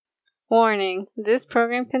Warning, this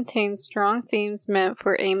program contains strong themes meant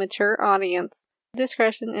for a mature audience.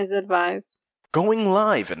 Discretion is advised. Going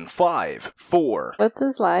live in 5, 4. What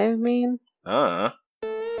does live mean?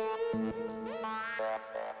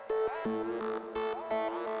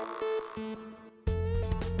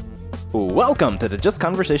 Welcome to the Just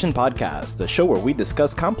Conversation Podcast, the show where we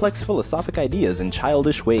discuss complex philosophic ideas in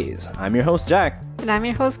childish ways. I'm your host, Jack. And I'm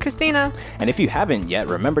your host, Christina. And if you haven't yet,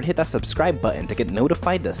 remember to hit that subscribe button to get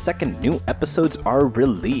notified the second new episodes are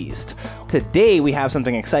released. Today, we have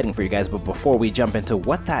something exciting for you guys, but before we jump into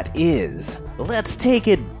what that is, let's take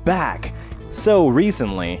it back. So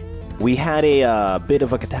recently, we had a bit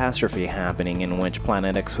of a catastrophe happening in which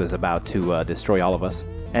Planet X was about to destroy all of us.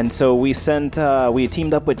 And so we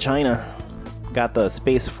teamed up with China, got the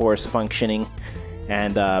Space Force functioning,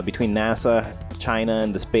 and between NASA, China,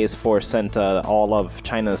 and the Space Force sent all of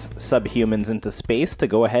China's subhumans into space to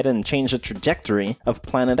go ahead and change the trajectory of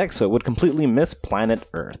Planet X so it would completely miss planet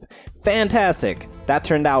Earth. Fantastic! That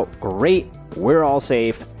turned out great. We're all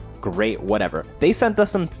safe. Great, whatever. They sent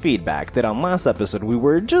us some feedback that on last episode we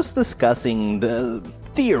were just discussing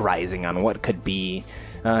theorizing on what could be,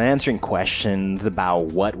 answering questions about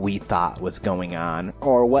what we thought was going on,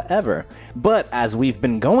 or whatever. But as we've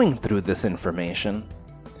been going through this information,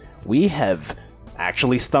 we have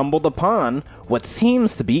actually stumbled upon what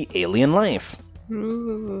seems to be alien life.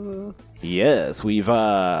 Ooh. Yes, we've,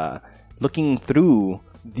 looking through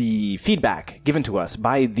the feedback given to us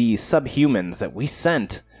by the subhumans that we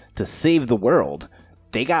sent to save the world.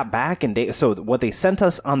 They got back and so what they sent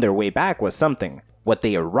us on their way back was something. What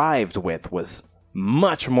they arrived with was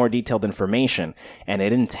much more detailed information, and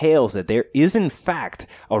it entails that there is in fact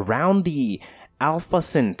around the Alpha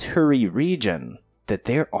Centauri region that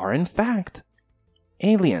there are in fact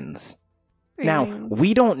aliens. Now,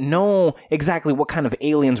 we don't know exactly what kind of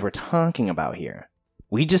aliens we're talking about here.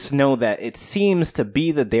 We just know that it seems to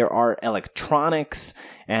be that there are electronics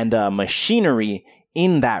and machinery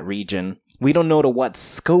in that region. We don't know to what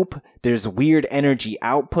scope. There's weird energy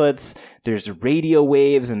outputs, there's radio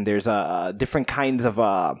waves, and there's different kinds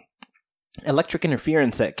of electric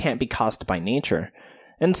interference that can't be caused by nature.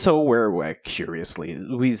 And so we're curiously,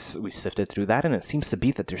 we sifted through that, and it seems to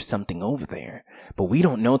be that there's something over there. But we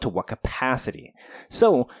don't know to what capacity.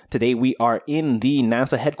 So today we are in the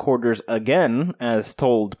NASA headquarters again, as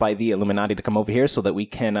told by the Illuminati to come over here so that we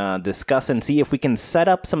can discuss and see if we can set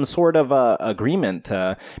up some sort of agreement.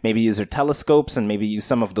 Maybe use their telescopes and maybe use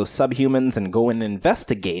some of those subhumans and go and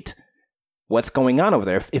investigate what's going on over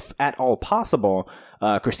there. If at all possible,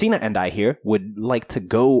 Christina and I here would like to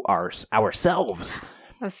go ourselves.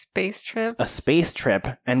 A space trip? A space trip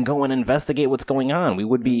and go and investigate what's going on. We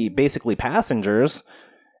would be basically passengers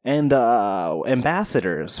and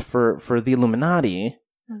ambassadors for the Illuminati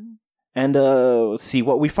and see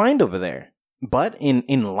what we find over there. But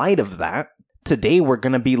in light of that, today we're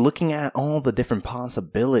going to be looking at all the different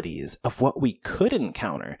possibilities of what we could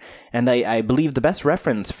encounter. And I believe the best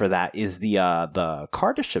reference for that is the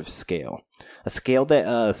Kardashev scale. A scale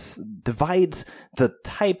that divides the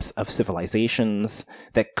types of civilizations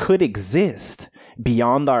that could exist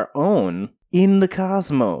beyond our own in the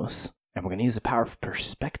cosmos. And we're going to use the power of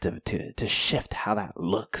perspective to shift how that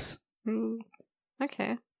looks.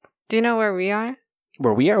 Okay. Do you know where we are?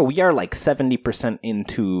 Where we are like 70%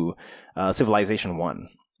 into Civilization 1.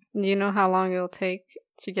 Do you know how long it'll take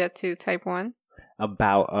to get to Type 1?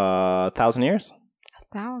 About 1,000 years.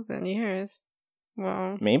 1,000 years?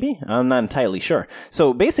 Well, maybe? I'm not entirely sure.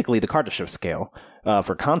 So basically, the Kardashev scale,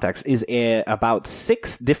 for context, is about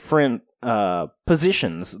 6 different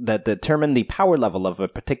positions that determine the power level of a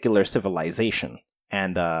particular civilization.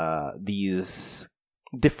 And these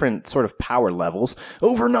different sort of power levels,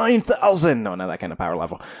 over 9,000! No, not that kind of power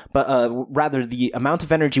level. But rather the amount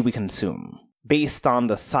of energy we consume, based on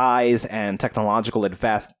the size and technological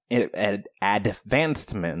advancements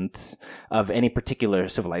of any particular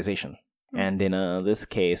civilization. And in this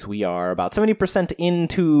case, we are about 70%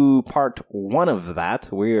 into part 1 of that.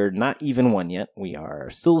 We're not even 1 yet. We are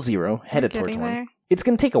still 0, headed towards 1. There. It's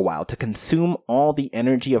going to take a while to consume all the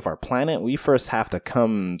energy of our planet. We first have to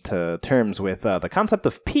come to terms with the concept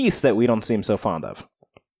of peace that we don't seem so fond of.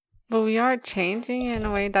 But we are changing in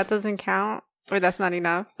a way that doesn't count, or that's not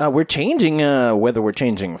enough. We're changing. Whether we're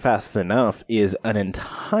changing fast enough is an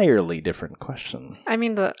entirely different question. I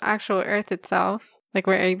mean, the actual Earth itself. Like,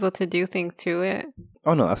 we're able to do things to it.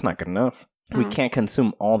 Oh, no, that's not good enough. We can't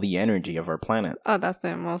consume all the energy of our planet. Oh, that's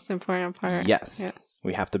the most important part. Yes.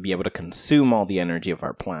 We have to be able to consume all the energy of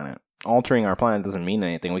our planet. Altering our planet doesn't mean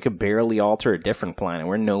anything. We could barely alter a different planet.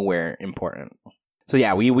 We're nowhere important. So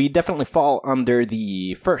yeah, we definitely fall under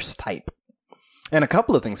the first type. And a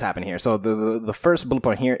couple of things happen here. So the first bullet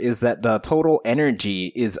point here is that the total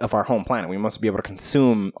energy is of our home planet. We must be able to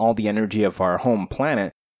consume all the energy of our home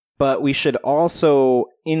planet. But we should also,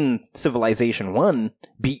 in Civilization 1,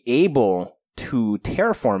 be able to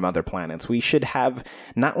terraform other planets. We should have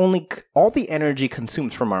not only all the energy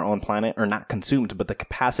consumed from our own planet, or not consumed, but the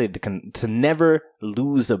capacity to never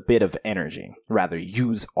lose a bit of energy, rather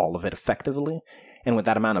use all of it effectively. And with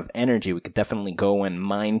that amount of energy, we could definitely go and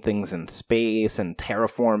mine things in space and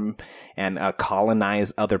terraform and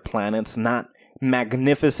colonize other planets. Not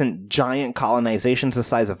magnificent giant colonizations the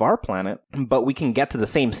size of our planet, but we can get to the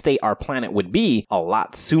same state our planet would be a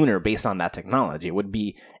lot sooner based on that technology. It would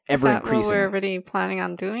be ever increasing. Is that what we're already planning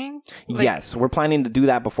on doing? Yes, we're planning to do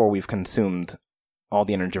that before we've consumed all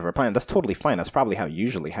the energy of our planet. That's totally fine. That's probably how it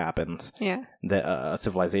usually happens. Yeah. The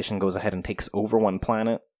civilization goes ahead and takes over one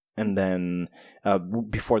planet, and then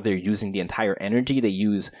before they're using the entire energy,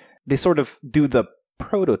 they sort of do the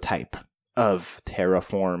prototype of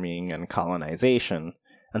terraforming and colonization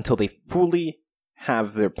until they fully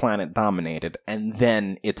have their planet dominated, and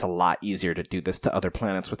then it's a lot easier to do this to other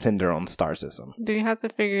planets within their own star system. Do you have to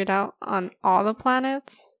figure it out on all the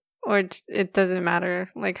planets? Or it doesn't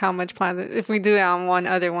matter, like, how much planet? If we do it on one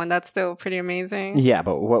other one, that's still pretty amazing. Yeah,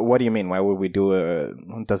 but what do you mean? Why would we do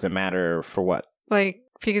it? Does it matter for what? Like,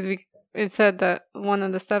 because it said that one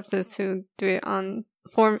of the steps is to do it on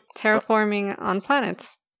terraforming on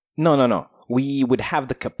planets. No. We would have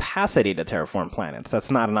the capacity to terraform planets.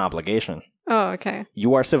 That's not an obligation. Oh, okay.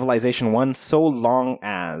 You are Civilization 1 so long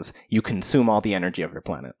as you consume all the energy of your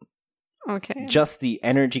planet. Okay. Just the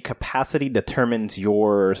energy capacity determines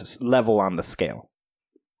your level on the scale.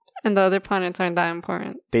 And the other planets aren't that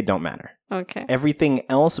important? They don't matter. Okay. Everything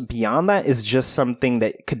else beyond that is just something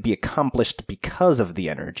that could be accomplished because of the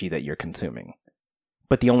energy that you're consuming.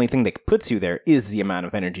 But the only thing that puts you there is the amount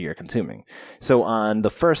of energy you're consuming. So on the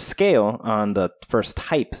first scale, on the first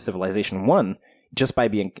type, Civilization 1, just by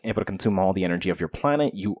being able to consume all the energy of your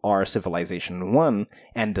planet, you are Civilization 1,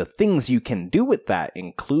 and the things you can do with that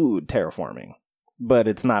include terraforming. But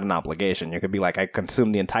it's not an obligation. You could be like, I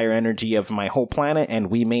consumed the entire energy of my whole planet,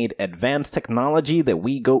 and we made advanced technology that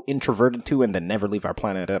we go introverted to and then never leave our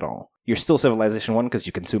planet at all. You're still Civilization 1 because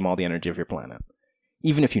you consume all the energy of your planet.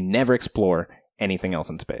 Even if you never explore anything else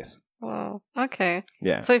in space. Well, okay.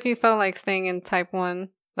 Yeah. So if you felt like staying in Type 1,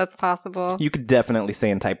 that's possible? You could definitely stay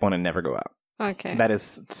in Type 1 and never go out. Okay. That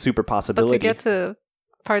is super possibility. But to get to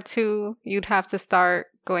Part 2, you'd have to start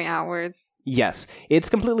going outwards. Yes. It's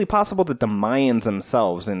completely possible that the Mayans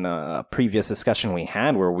themselves, in the previous discussion we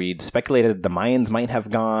had where we'd speculated the Mayans might have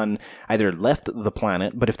gone, either left the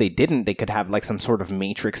planet, but if they didn't, they could have like some sort of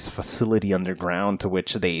matrix facility underground to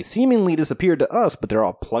which they seemingly disappeared to us, but they're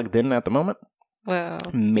all plugged in at the moment. Well,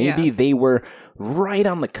 maybe yes. They were right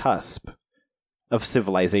on the cusp of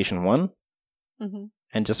Civilization 1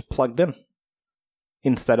 and just plugged in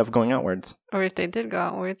instead of going outwards. Or if they did go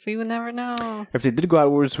outwards, we would never know. If they did go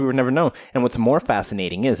outwards, we would never know. And what's more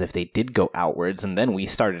fascinating is if they did go outwards and then we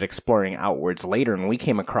started exploring outwards later and we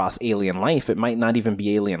came across alien life, it might not even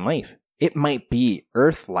be alien life. It might be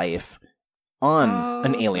Earth life on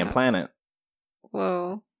an alien planet.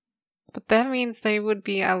 Whoa. But that means they would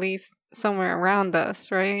be at least somewhere around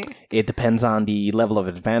us, right? It depends on the level of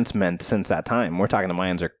advancement since that time. We're talking the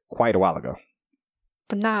Mayans are quite a while ago.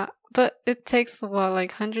 But it takes,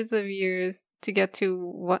 like hundreds of years to get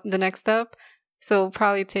to the next step? So it'll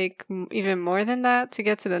probably take even more than that to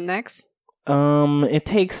get to the next? It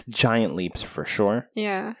takes giant leaps for sure.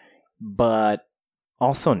 Yeah. But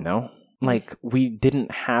also no. Like, we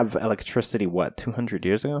didn't have electricity, 200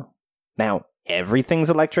 years ago? Now, everything's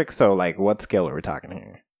electric, so, like, what scale are we talking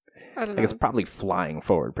here? I don't know. Like, it's probably flying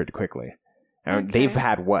forward pretty quickly. Okay. They've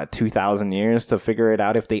had, 2,000 years to figure it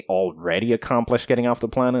out if they already accomplished getting off the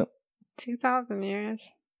planet? 2,000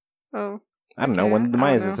 years? Oh. I don't know. When did the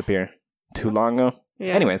Mayas disappear? Too long ago?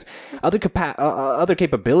 Yeah. Anyways, other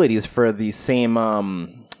capabilities for the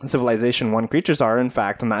same Civilization 1 creatures are, in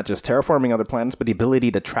fact, not just terraforming other planets, but the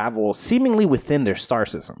ability to travel seemingly within their star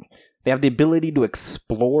system. They have the ability to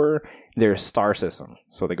explore their star system.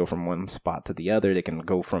 So they go from one spot to the other. They can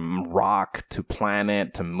go from rock to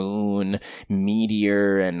planet to moon,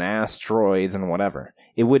 meteor and asteroids and whatever.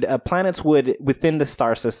 Planets would, within the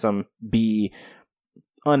star system, be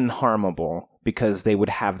unharmable because they would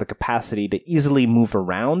have the capacity to easily move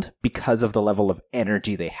around because of the level of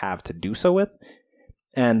energy they have to do so with.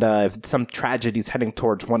 And if some tragedy is heading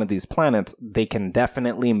towards one of these planets, they can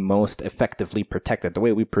definitely most effectively protect it, the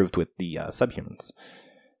way we proved with the subhumans.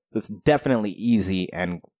 It's definitely easy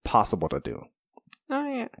and possible to do. Oh,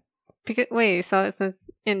 yeah. Wait, so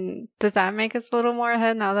does that make us a little more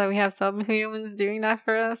ahead now that we have subhumans doing that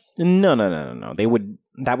for us? No.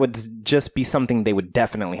 That would just be something they would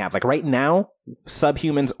definitely have. Like right now,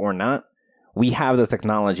 subhumans or not, we have the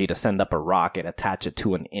technology to send up a rocket, attach it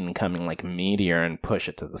to an incoming like meteor, and push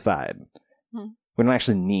it to the side. We don't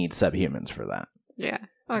actually need subhumans for that. Yeah.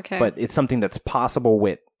 Okay. But it's something that's possible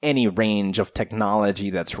with any range of technology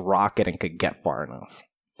that's rocket and could get far enough.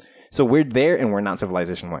 So we're there, and we're not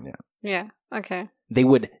Civilization 1 yet. Yeah. Okay. They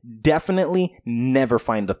would definitely never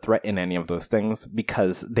find a threat in any of those things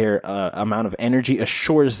because their amount of energy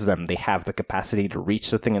assures them they have the capacity to reach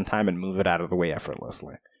the thing in time and move it out of the way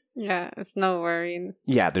effortlessly. Yeah, it's no worry.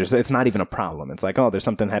 Yeah, it's not even a problem. It's like, oh, there's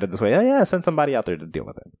something headed this way. Oh, yeah, send somebody out there to deal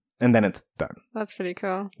with it. And then it's done. That's pretty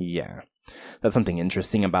cool. Yeah. That's something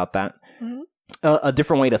interesting about that. Mm-hmm. A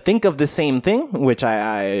different way to think of the same thing, which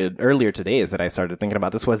I earlier today is that I started thinking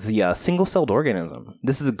about this, was the single-celled organism.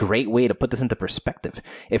 This is a great way to put this into perspective.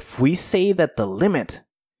 If we say that the limit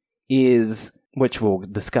is, which we'll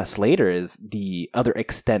discuss later, is the other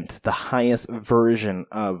extent, the highest version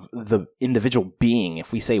of the individual being,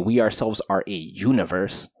 if we say we ourselves are a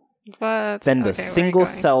universe, then the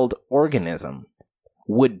single-celled organism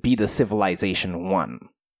would be the Civilization 1.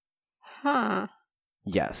 Huh.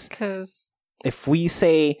 Yes. Because if we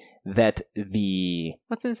say that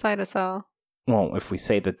what's inside a cell? Well, if we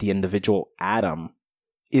say that the individual atom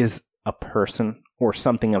is a person or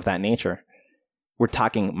something of that nature, we're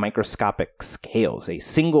talking microscopic scales. A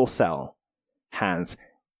single cell has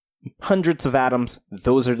hundreds of atoms.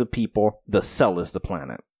 Those are the people. The cell is the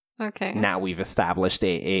planet. Okay. Now we've established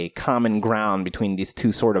a common ground between these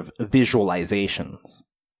two sort of visualizations.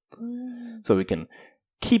 So we can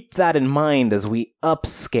keep that in mind as we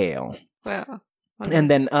upscale. Well,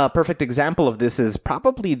 and then a perfect example of this is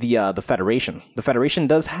probably the Federation. The Federation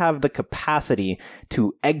does have the capacity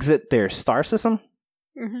to exit their star system.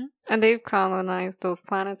 Mm-hmm. And they've colonized those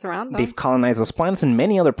planets around them. They've colonized those planets and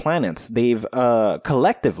many other planets. They've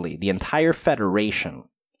collectively, the entire Federation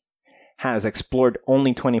has explored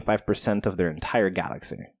only 25% of their entire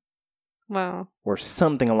galaxy. Wow. Or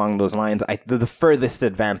something along those lines. The furthest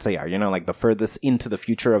advanced they are, like the furthest into the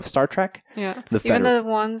future of Star Trek. Yeah. Even the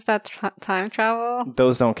ones that time travel?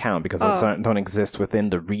 Those don't count because those don't exist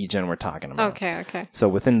within the region we're talking about. Okay. So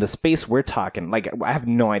within the space we're talking, I have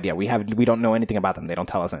no idea. We don't know anything about them. They don't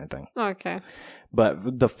tell us anything. Okay.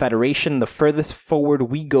 But the Federation, the furthest forward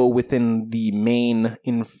we go within the main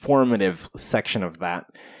informative section of that,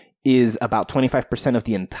 is about 25% of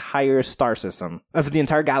the entire star system, of the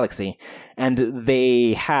entire galaxy, and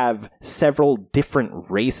they have several different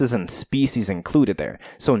races and species included there.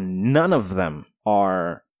 So none of them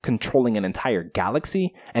are controlling an entire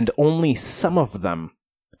galaxy, and only some of them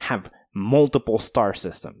have multiple star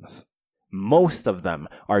systems. Most of them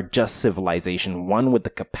are just Civilization 1 with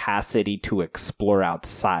the capacity to explore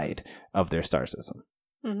outside of their star system.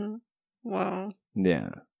 Mm-hmm. Wow. Yeah.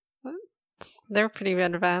 They're pretty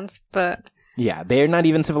advanced, but... Yeah, they're not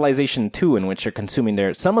even Civilization 2 in which they're consuming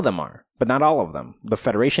their... Some of them are, but not all of them. The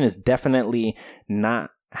Federation is definitely not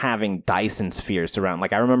having Dyson spheres around.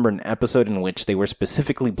 I remember an episode in which they were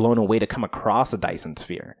specifically blown away to come across a Dyson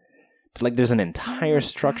sphere. There's an entire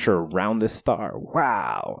structure around this star.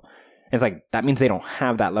 Wow. And it's that means they don't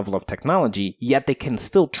have that level of technology, yet they can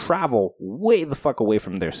still travel way the fuck away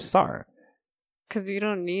from their star. Because you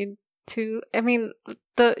don't need to... I mean...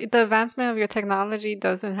 The advancement of your technology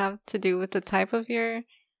doesn't have to do with the type of your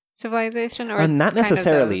civilization, or not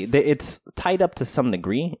necessarily. It's tied up to some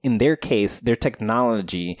degree. In their case, their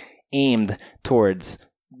technology aimed towards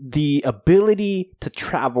the ability to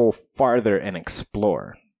travel farther and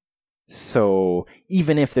explore. So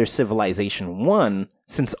even if they're Civilization 1,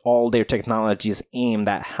 since all their technology is aimed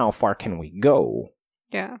at how far can we go.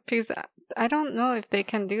 Yeah, because I don't know if they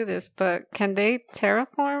can do this, but can they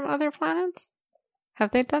terraform other planets?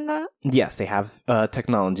 Have they done that? Yes, they have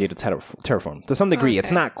technology to terraform. To some degree, It's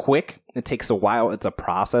not quick. It takes a while. It's a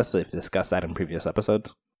process. They've discussed that in previous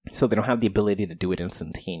episodes. So they don't have the ability to do it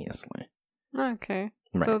instantaneously. Okay.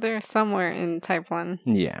 Right. So they're somewhere in Type 1.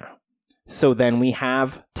 Yeah. So then we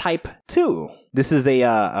have Type 2. This is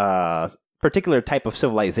a particular type of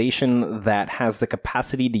civilization that has the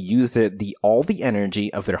capacity to use all the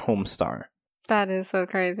energy of their home star. That is so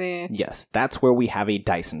crazy. Yes, that's where we have a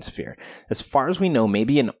Dyson sphere. As far as we know,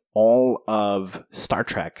 maybe in all of Star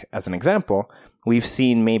Trek, as an example, we've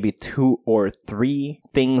seen maybe 2 or 3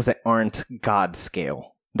 things that aren't God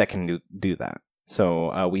scale that can do that.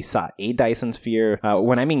 So we saw a Dyson sphere.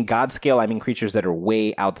 When I mean God scale, I mean creatures that are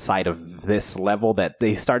way outside of this level, that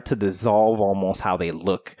they start to dissolve almost how they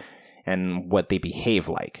look and what they behave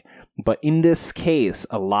like. But in this case,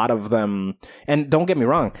 a lot of them, and don't get me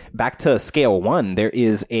wrong, back to scale 1, there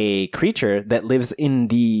is a creature that lives in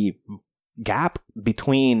the gap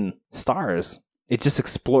between stars. It just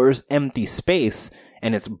explores empty space,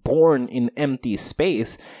 and it's born in empty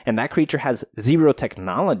space, and that creature has 0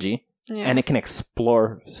 technology, and it can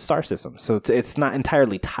explore star systems. So it's not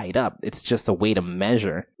entirely tied up. It's just a way to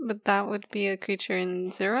measure. But that would be a creature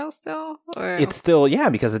in 0 still? Or It's still,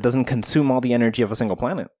 because it doesn't consume all the energy of a single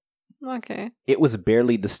planet. Okay. It was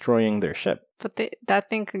barely destroying their ship. But that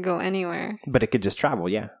thing could go anywhere. But it could just travel,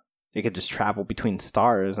 It could just travel between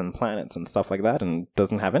stars and planets and stuff like that, and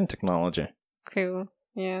doesn't have any technology. Cool.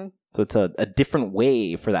 Yeah. So it's a different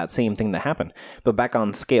way for that same thing to happen. But back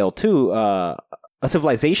on scale 2, a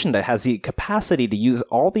civilization that has the capacity to use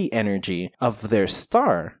all the energy of their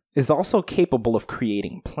star is also capable of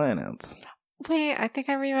creating planets. Wait, I think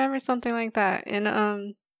I remember something like that in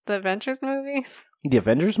the Avengers movies. The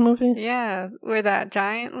Avengers movie? Yeah, where that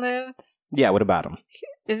giant lived. Yeah, what about him?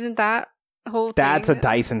 Isn't that whole thing? That's a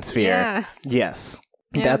Dyson sphere. Yeah. Yes.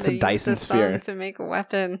 Yeah, That's they a Dyson used the sun sphere. to make a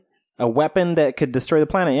weapon. A weapon that could destroy the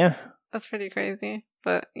planet, yeah. That's pretty crazy.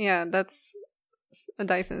 But yeah, that's a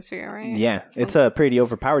Dyson sphere, right? Yeah, it's a pretty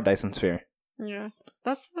overpowered Dyson sphere. Yeah.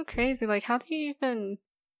 That's so crazy. Like, how do you even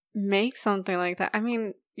make something like that? I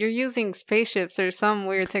mean, you're using spaceships or some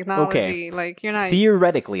weird technology. Okay. Like, you're not...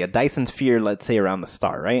 Theoretically, a Dyson sphere, let's say around the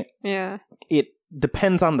star, right? Yeah. It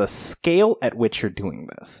depends on the scale at which you're doing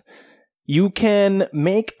this. You can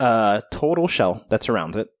make a total shell that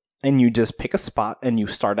surrounds it, and you just pick a spot, and you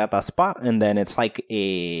start at that spot, and then it's like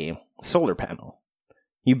a solar panel.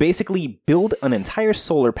 You basically build an entire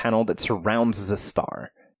solar panel that surrounds the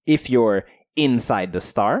star. If you're inside the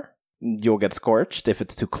star, you'll get scorched if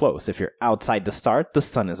it's too close. If you're outside the star, the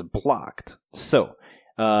sun is blocked. So,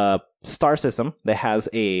 star system that has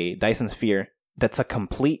a Dyson sphere that's a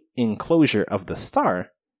complete enclosure of the star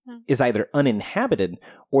is either uninhabited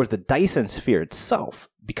or the Dyson sphere itself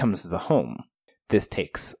becomes the home. This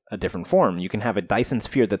takes a different form. You can have a Dyson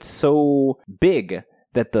sphere that's so big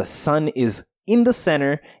that the sun is in the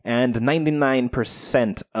center and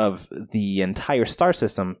 99% of the entire star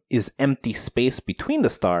system is empty space between the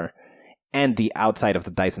star and the outside of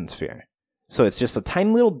the Dyson sphere. So it's just a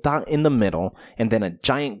tiny little dot in the middle and then a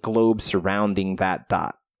giant globe surrounding that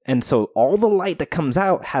dot. And so all the light that comes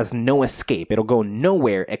out has no escape. It'll go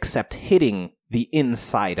nowhere except hitting the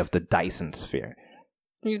inside of the Dyson sphere.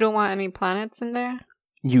 You don't want any planets in there?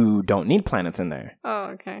 You don't need planets in there. Oh,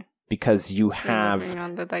 okay. Because you have...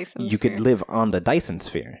 on the Dyson you sphere. could live on the Dyson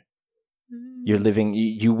sphere. You're living...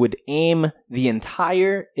 You would aim the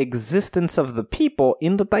entire existence of the people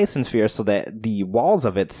in the Dyson sphere so that the walls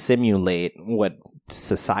of it simulate what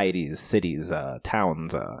societies, cities,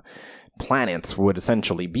 towns, planets would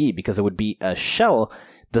essentially be, because it would be a shell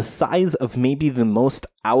the size of maybe the most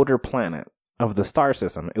outer planet of the star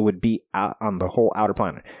system. It would be out on the whole outer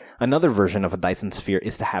planet. Another version of a Dyson sphere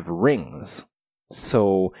is to have rings.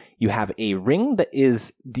 So you have a ring that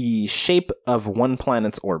is the shape of one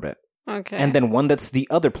planet's orbit. Okay. And then one that's the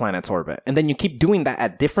other planet's orbit. And then you keep doing that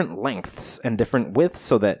at different lengths and different widths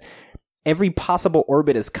so that every possible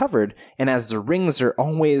orbit is covered, and as the rings are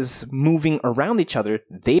always moving around each other,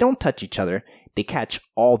 they don't touch each other. They catch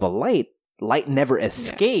all the light. Light never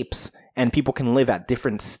escapes, and people can live at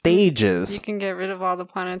different stages. You can get rid of all the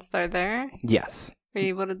planets that are there? Yes. Are you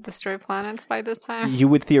able to destroy planets by this time? You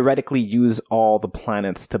would theoretically use all the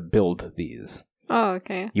planets to build these. Oh,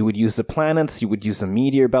 okay. You would use the planets, you would use the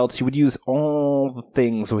meteor belts, you would use all the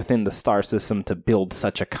things within the star system to build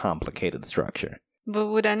such a complicated structure. But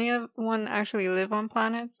would anyone actually live on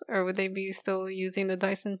planets, or would they be still using the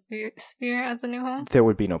Dyson sphere as a new home? There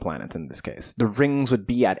would be no planets in this case. The rings would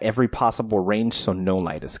be at every possible range so no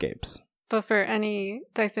light escapes. But for any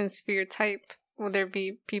Dyson sphere type, will there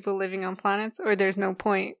be people living on planets, or there's no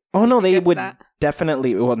point? Oh no, they would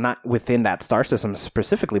definitely, well, not within that star system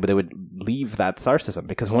specifically, but they would leave that star system,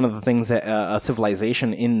 because one of the things that a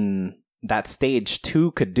civilization in that stage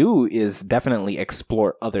 2 could do is definitely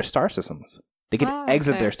explore other star systems. They could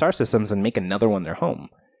exit their star systems and make another one their home.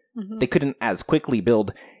 Mm-hmm. They couldn't as quickly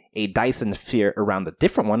build a Dyson sphere around a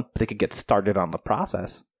different one, but they could get started on the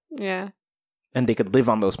process. Yeah. And they could live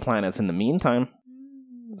on those planets in the meantime.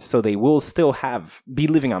 So they will still be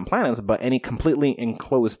living on planets, but any completely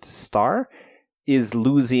enclosed star is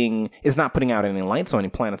not putting out any light, so any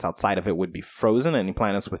planets outside of it would be frozen. Any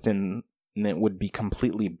planets within it would be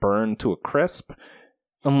completely burned to a crisp.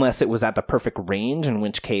 Unless it was at the perfect range, in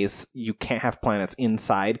which case you can't have planets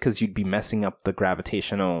inside because you'd be messing up the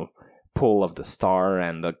gravitational pull of the star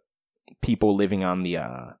and the people living on the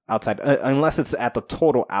outside. Unless it's at the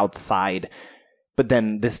total outside. But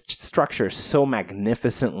then this structure is so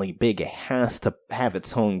magnificently big, it has to have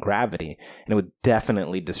its own gravity, and it would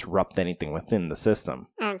definitely disrupt anything within the system.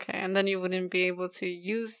 Okay, and then you wouldn't be able to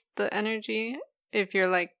use the energy if you're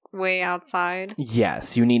like way outside?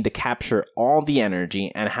 Yes, you need to capture all the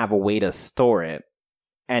energy and have a way to store it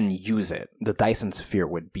and use it. The Dyson sphere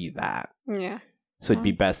would be that. Yeah. So it'd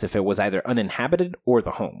be best if it was either uninhabited or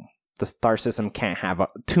the home. The star system can't have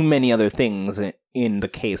too many other things in the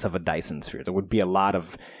case of a Dyson sphere. There would be a lot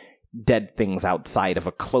of dead things outside of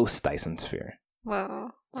a close Dyson sphere.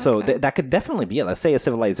 Well, okay. So that could definitely be it. Let's say a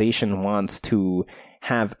civilization wants to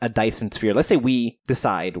have a Dyson sphere. Let's say we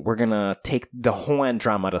decide we're going to take the whole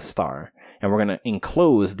Andromeda star and we're going to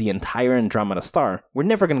enclose the entire Andromeda star. We're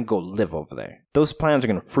never going to go live over there. Those planets are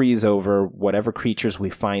going to freeze over. Whatever creatures we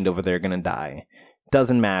find over there are going to die.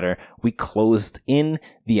 Doesn't matter. We closed in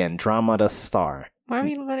the Andromeda star. Why are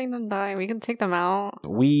we letting them die? We can take them out.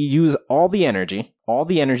 We use all the energy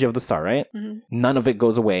of the star, right? Mm-hmm. None of it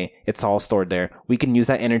goes away. It's all stored there. We can use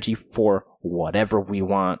that energy for whatever we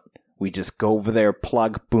want. We just go over there,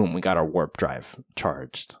 plug, boom, we got our warp drive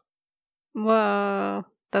charged. Whoa.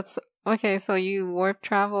 That's okay. So you warp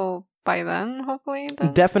travel by then, hopefully?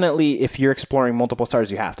 Then? Definitely, if you're exploring multiple stars,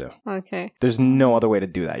 you have to. Okay. There's no other way to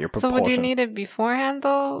do that. Your propulsion. So would you need it beforehand,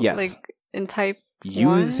 though? Yes. Like in type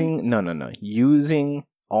Using Using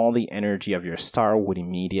all the energy of your star would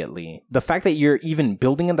immediately. The fact that you're even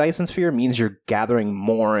building a Dyson sphere means you're gathering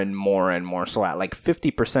more and more and more. So at like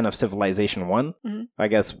 50% of Civilization 1, I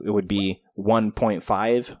guess it would be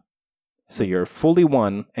 1.5. So you're fully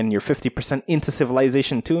 1 and you're 50% into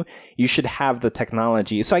Civilization 2. You should have the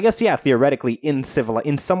technology. So I guess, yeah, theoretically, in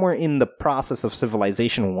somewhere in the process of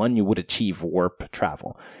Civilization 1, you would achieve warp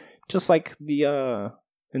travel. Just like the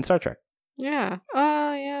in Star Trek. Yeah.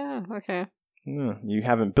 Oh, yeah. Okay. You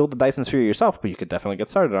haven't built the Dyson sphere yourself, but you could definitely get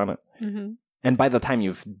started on it. Mm-hmm. And by the time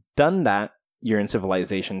you've done that, you're in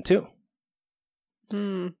Civilization 2.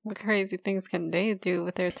 What crazy things can they do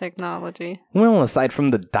with their technology? Well, aside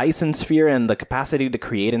from the Dyson sphere and the capacity to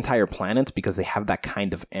create entire planets, because they have that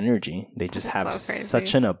kind of energy, they just have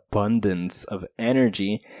such an abundance of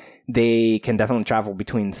energy. They can definitely travel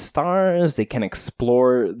between stars. They can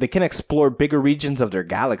explore bigger regions of their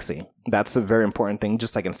galaxy. That's a very important thing.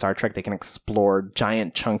 Just like in Star Trek, they can explore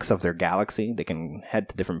giant chunks of their galaxy. They can head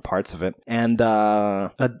to different parts of it. And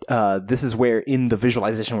this is where, in the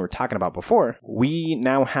visualization we were talking about before, we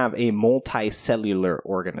now have a multicellular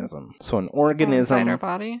organism. So an organism... Inside our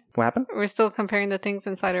body? What happened? We're still comparing the things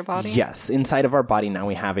inside our body? Yes. Inside of our body, now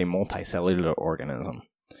we have a multicellular organism.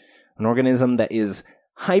 An organism that is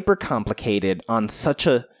hyper complicated on such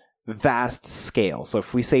a vast scale. So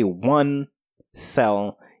if we say one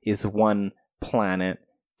cell is one planet,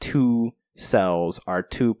 2 cells are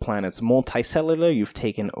 2 planets. Multicellular, you've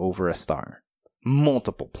taken over a star.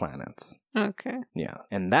 Multiple planets. Okay. Yeah.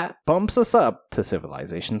 And that bumps us up to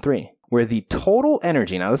Civilization 3, where the total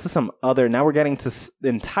energy, now this is now we're getting to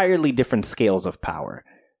entirely different scales of power.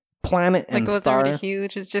 Planet and what's star. Already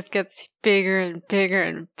huge, it just gets bigger and bigger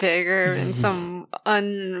and bigger in some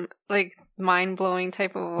mind-blowing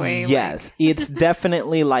type of way. Yes, it's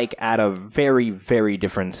definitely at a very, very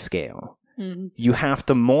different scale. Mm-hmm. You have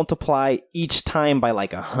to multiply each time by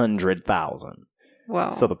 100,000.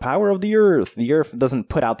 Wow. So the power of the Earth doesn't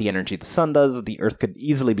put out the energy the sun does. The Earth could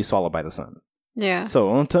easily be swallowed by the sun. Yeah.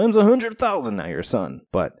 So times 100,000 now your sun,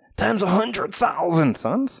 but times 100,000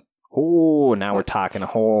 suns? Oh, now we're talking a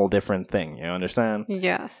whole different thing. You understand?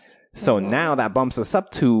 Yes. So now that bumps us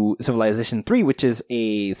up to Civilization 3, which is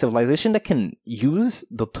a civilization that can use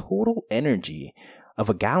the total energy of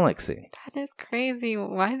a galaxy. That is crazy.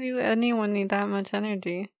 Why do anyone need that much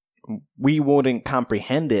energy? We wouldn't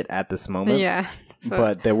comprehend it at this moment. Yeah.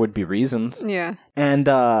 But there would be reasons. Yeah. And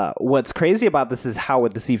what's crazy about this is how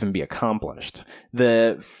would this even be accomplished?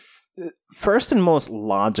 The first and most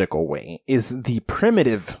logical way is the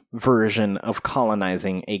primitive version of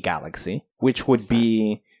colonizing a galaxy, which would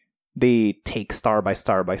be they take star by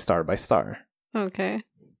star by star by star. Okay.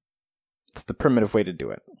 It's the primitive way to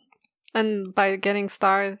do it. And by getting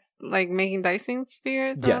stars, making Dyson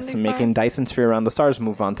spheres around Yes, these making stars? Dyson sphere around the stars,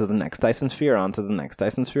 move on to the next Dyson sphere, on to the next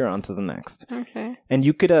Dyson sphere, on to the next. Okay. And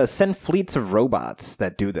you could send fleets of robots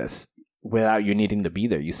that do this without you needing to be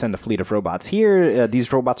there. You send a fleet of robots here.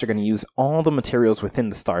 These robots are going to use all the materials within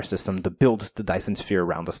the star system to build the Dyson sphere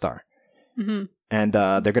around the star. Mm-hmm. And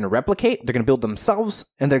they're going to replicate, they're going to build themselves,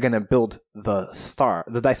 and they're going to build the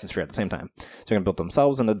Dyson sphere at the same time. So they're going to build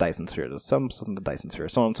themselves and the Dyson sphere, themselves and the Dyson sphere,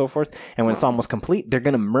 so on and so forth. And when it's almost complete, they're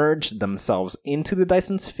going to merge themselves into the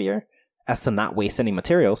Dyson sphere as to not waste any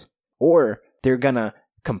materials. Or they're going to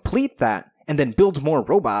complete that and then build more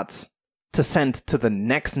robots to send to the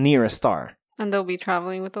next nearest star. And they'll be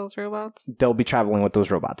traveling with those robots? They'll be traveling with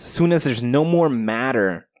those robots. As soon as there's no more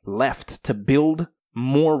matter left to build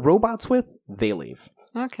more robots with, they leave.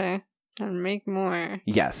 Okay. And make more.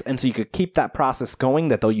 Yes, and so you could keep that process going,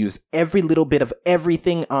 that they'll use every little bit of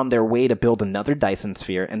everything on their way to build another Dyson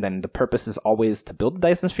sphere, and then the purpose is always to build the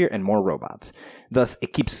Dyson sphere and more robots. Thus,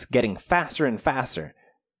 it keeps getting faster and faster.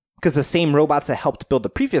 Because the same robots that helped build the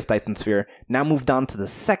previous Dyson sphere now moved on to the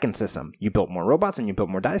second system. You built more robots and you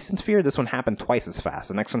built more Dyson sphere. This one happened twice as fast.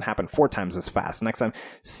 The next one happened 4 times as fast. Next time,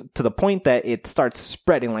 to the point that it starts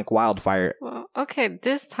spreading like wildfire. Well, okay,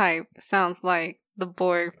 this type sounds like the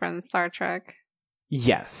Borg from Star Trek.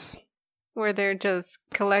 Yes. Where they're just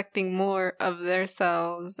collecting more of their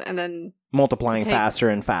cells and then multiplying faster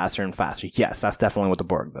and faster and faster. Yes, that's definitely what the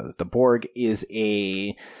Borg does. The Borg is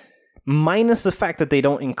minus the fact that they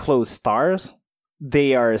don't enclose stars,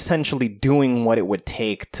 they are essentially doing what it would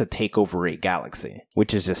take to take over a galaxy,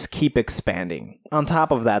 which is just keep expanding. On top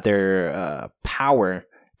of that, their power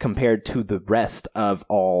compared to the rest of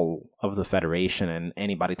all of the Federation and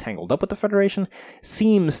anybody tangled up with the Federation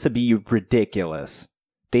seems to be ridiculous.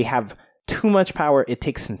 They have too much power. It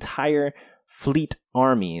takes entire fleet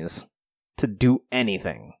armies to do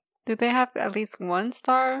anything. Do they have at least one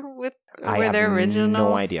star with where they're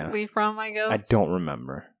originally from, I guess? I don't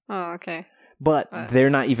remember. Oh, okay. But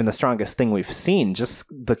they're not even the strongest thing we've seen. Just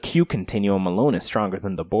the Q continuum alone is stronger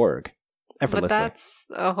than the Borg. Effortlessly. But that's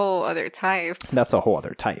a whole other type. That's a whole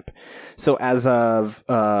other type. So as of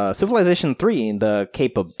Civilization 3, the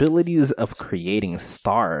capabilities of creating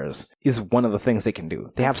stars is one of the things they can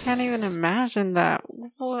do. I can't even imagine that.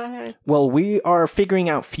 What? Well, we are figuring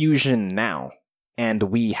out fusion now. And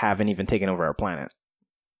we haven't even taken over our planet.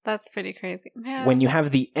 That's pretty crazy. Man. When you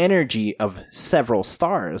have the energy of several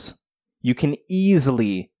stars, you can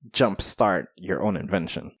easily jumpstart your own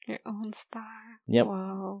invention. Your own star. Yep.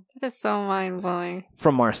 Whoa. That is so mind-blowing.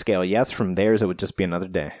 From our scale, yes. From theirs, it would just be another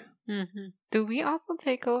day. Mm-hmm. Do we also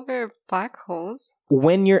take over black holes?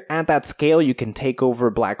 When you're at that scale, you can take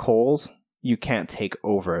over black holes. You can't take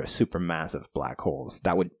over supermassive black holes.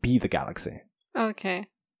 That would be the galaxy. Okay.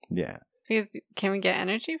 Yeah. Because can we get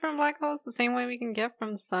energy from black holes the same way we can get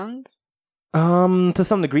from suns? To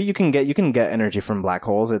some degree, you can get energy from black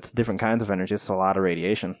holes. It's different kinds of energy. It's a lot of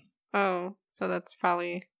radiation. Oh, so that's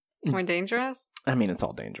probably more dangerous? I mean, it's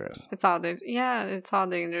all dangerous. It's all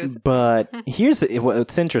dangerous. But here's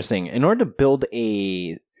what's interesting. In order to build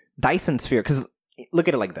a Dyson sphere, because look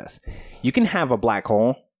at it like this. You can have a black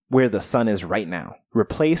hole where the sun is right now.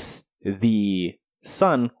 Replace the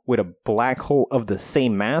sun with a black hole of the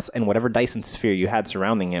same mass, and whatever Dyson sphere you had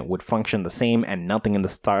surrounding it would function the same, and nothing in the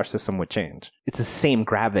star system would change. It's the same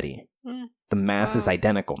gravity. The mass is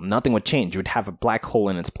identical. Nothing would change. You would have a black hole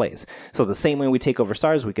in its place. So the same way we take over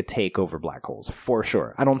stars, we could take over black holes, for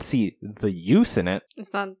sure. I don't see the use in it.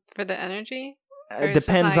 It's not for the energy? It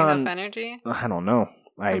depends on enough energy? I don't know.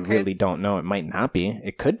 I really don't know. It might not be.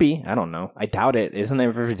 It could be. I don't know. I doubt it. Isn't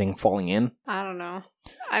everything falling in? I don't know.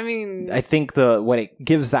 I mean, I think what it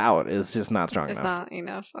gives out is just not strong enough. It's not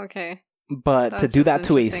enough. Okay. But to do that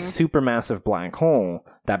to a supermassive black hole,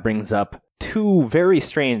 that brings up 2 very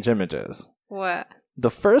strange images. What? The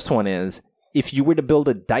first one is, if you were to build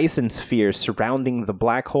a Dyson sphere surrounding the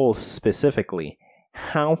black hole specifically,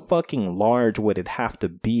 how fucking large would it have to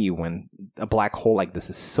be when a black hole like this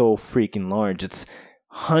is so freaking large? It's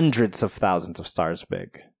hundreds of thousands of stars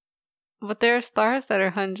big. But there are stars that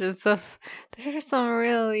are hundreds of... There are some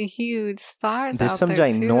really huge stars There's out some there,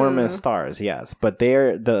 ginormous too. stars, yes. But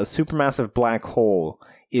the supermassive black hole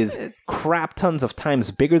is crap tons of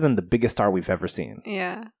times bigger than the biggest star we've ever seen.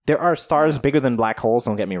 Yeah. There are stars bigger than black holes,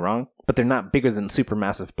 don't get me wrong, but they're not bigger than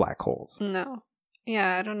supermassive black holes. No.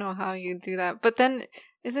 Yeah, I don't know how you do that. But then,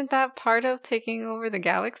 isn't that part of taking over the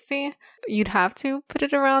galaxy? You'd have to put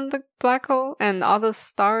it around the black hole and all the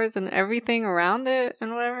stars and everything around it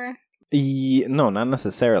and whatever? No, not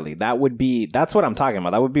necessarily. That's what I'm talking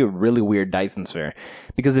about. That would be a really weird Dyson sphere.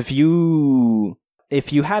 Because if you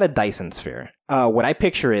had a Dyson sphere, what I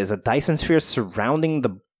picture is a Dyson sphere surrounding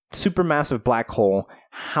the supermassive black hole.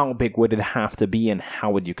 How big would it have to be, and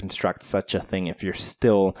how would you construct such a thing if you're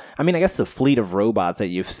still... I mean, I guess the fleet of robots that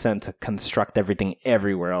you've sent to construct everything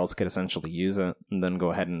everywhere else could essentially use it, and then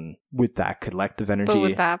go ahead and, with that collective energy...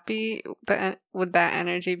 But would that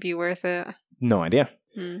energy be worth it? No idea.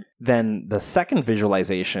 Then the second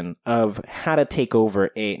visualization of how to take over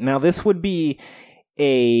now this would be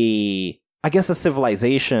a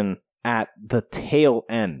civilization at the tail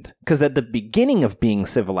end, because at the beginning of being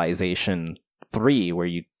Civilization 3, where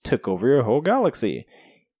you took over your whole galaxy,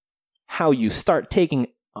 how you start taking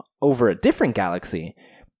over a different galaxy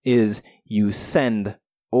is you send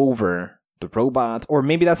over the robots, or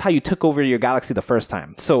maybe that's how you took over your galaxy the first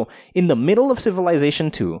time. So in the middle of Civilization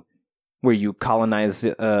 2, where you colonize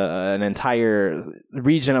an entire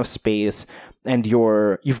region of space, and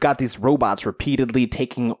you've got these robots repeatedly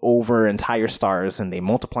taking over entire stars, and they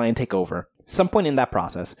multiply and take over. Some point in that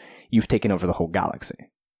process, you've taken over the whole galaxy.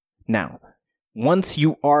 Now, once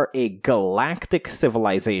you are a galactic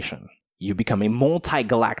civilization, you become a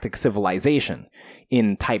multi-galactic civilization.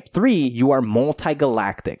 In Type 3, you are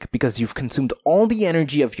multi-galactic because you've consumed all the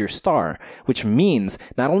energy of your star, which means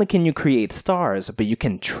not only can you create stars, but you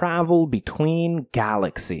can travel between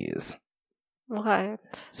galaxies. What?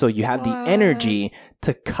 So you have the energy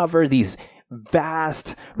to cover these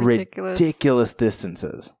vast, ridiculous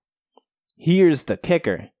distances. Here's the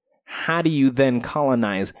kicker. How do you then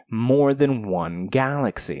colonize more than one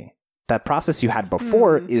galaxy? That process you had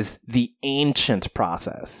before is the ancient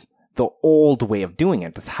process, the old way of doing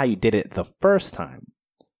it. That's how you did it the first time.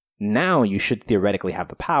 Now you should theoretically have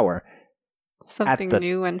the power. Something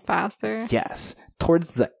new and faster? Yes.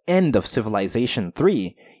 Towards the end of Civilization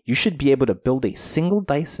 3, you should be able to build a single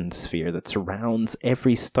Dyson sphere that surrounds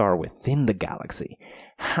every star within the galaxy.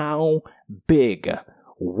 How big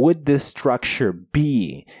would this structure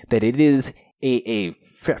be that it is a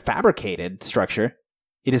fabricated structure?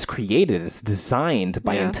 It is created, it's designed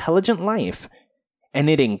by intelligent life, and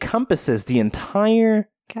it encompasses the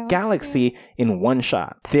entire galaxy in one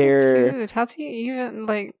shot. That's huge. How do you even,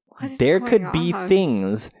 what is there going could be on?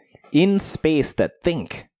 things in space that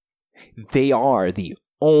think they are the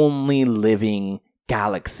only living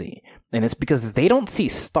galaxy. And it's because they don't see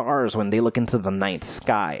stars when they look into the night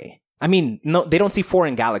sky. I mean, no, they don't see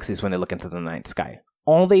foreign galaxies when they look into the night sky.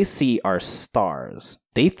 All they see are stars.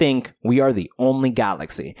 They think we are the only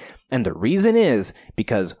galaxy. And the reason is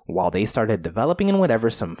because while they started developing and whatever,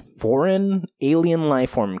 some foreign alien life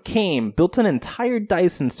form came, built an entire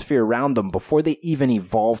Dyson sphere around them before they even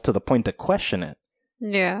evolved to the point to question it.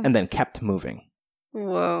 Yeah. And then kept moving.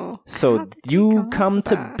 Whoa. So you come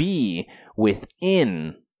to be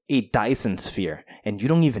within a Dyson sphere, and you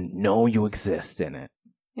don't even know you exist in it.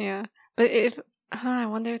 Yeah. But I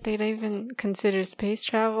wonder if they'd even consider space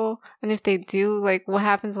travel, and if they do, what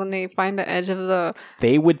happens when they find the edge of the...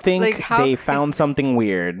 They would think they found something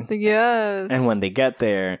weird. Yes. And when they get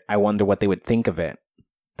there, I wonder what they would think of it.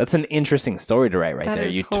 That's an interesting story to write that there.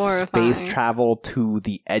 Is you horrifying. Space travel to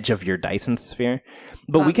the edge of your Dyson sphere.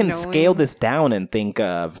 But we can scale this down and think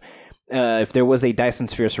of, if there was a Dyson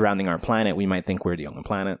sphere surrounding our planet, we might think we're the only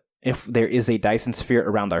planet. If there is a Dyson sphere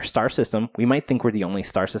around our star system, we might think we're the only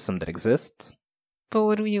star system that exists. But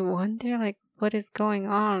would we wonder, what is going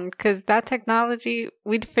on? Because that technology,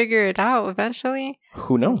 we'd figure it out eventually.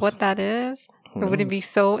 Who knows? What that is? Or would it be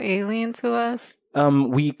so alien to us?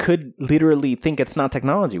 We could literally think it's not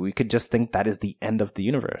technology. We could just think that is the end of the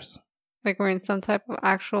universe. Like we're in some type of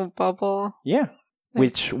actual bubble? Yeah.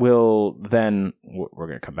 Which will then... We're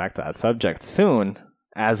going to come back to that subject soon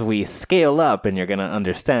as we scale up, and you're going to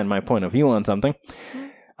understand my point of view on something.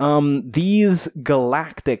 These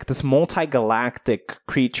multi-galactic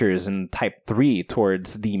creatures in Type 3,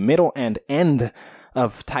 towards the middle and end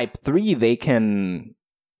of Type 3, they can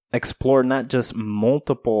explore not just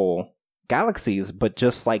multiple galaxies, but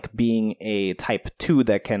just like being a Type 2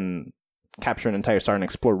 that can capture an entire star and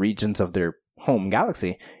explore regions of their home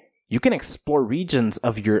galaxy, you can explore regions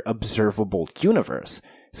of your observable universe.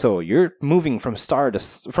 So you're moving from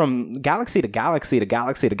galaxy to galaxy to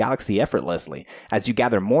galaxy to galaxy effortlessly. As you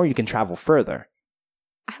gather more, you can travel further.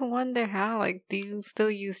 I wonder how. Do you still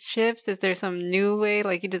use ships? Is there some new way?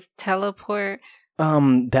 You just teleport?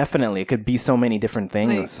 Definitely. It could be so many different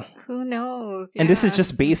things. Who knows? And this is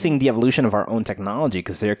just basing the evolution of our own technology,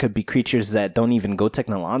 because there could be creatures that don't even go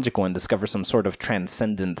technological and discover some sort of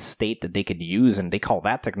transcendent state that they could use, and they call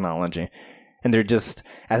that technology. And they're just,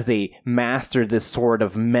 as they master this sort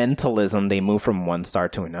of mentalism, they move from one star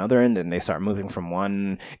to another, and then they start moving from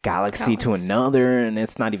one galaxy to another, and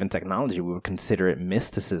it's not even technology. We would consider it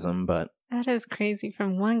mysticism, but... That is crazy.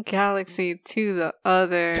 From one galaxy to the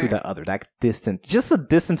other. That distance. Just the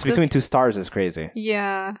distance between two stars is crazy.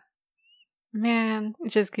 Yeah. Man, it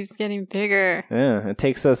just keeps getting bigger. Yeah, it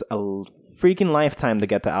takes us a freaking lifetime to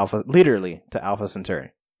get to Alpha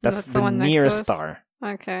Centauri. That's the nearest star.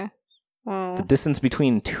 Okay. Well, the distance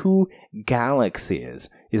between two galaxies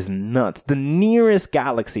is nuts. The nearest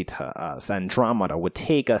galaxy to us, Andromeda, would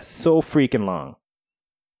take us so freaking long.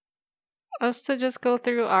 Us to just go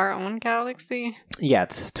through our own galaxy? Yeah,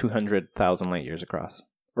 it's 200,000 light years across.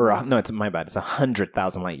 Or, no, it's my bad. It's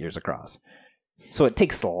 100,000 light years across. So it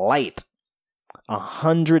takes light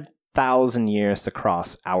 100,000 years to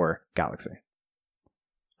cross our galaxy.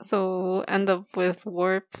 So we'll end up with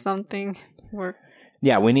warp something. Warp.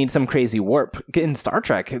 Yeah, we need some crazy warp. In Star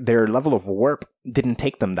Trek, their level of warp didn't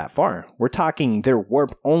take them that far. We're talking their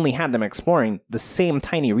warp only had them exploring the same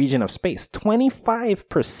tiny region of space.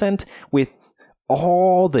 25% with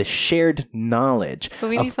all the shared knowledge. So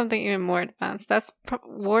we need something even more advanced.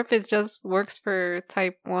 Warp is just works for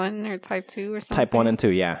type 1 or type 2 or something. Type 1 and 2,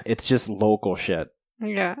 yeah. It's just local shit.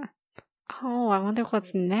 Yeah. Oh, I wonder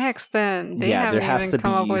what's next then. They yeah, haven't there has even to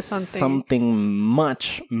come up be with something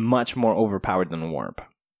much, much more overpowered than warp.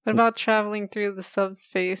 What about traveling through the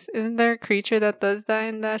subspace? Isn't there a creature that does that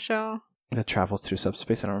in that show? That travels through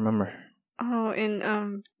subspace? I don't remember. Oh,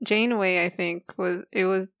 in Janeway, I think it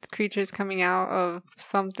was creatures coming out of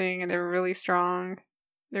something, and they were really strong.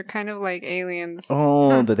 They're kind of like aliens.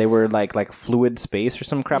 Oh, that they were like fluid space or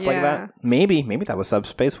some crap like Yeah. that. Maybe that was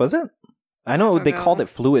subspace. Was it? I know they called it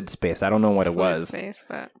fluid space. I don't know what it was. Space,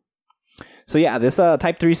 but So yeah, this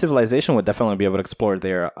Type 3 civilization would definitely be able to explore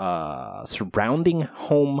their surrounding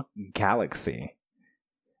home galaxy.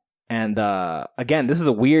 And again, this is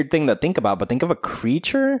a weird thing to think about, but think of a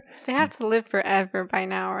creature. they have to live forever by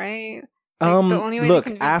now, right? Like, the only way look,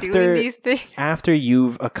 they can be doing these things. after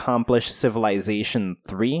you've accomplished Civilization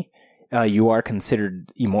 3, you are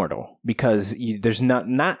considered immortal because there's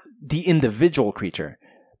not the individual creature,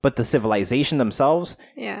 but the civilization themselves.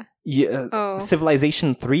 Yeah.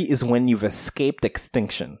 Civilization 3 is when you've escaped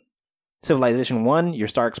extinction. Civilization 1, your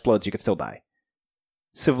star explodes, you could still die.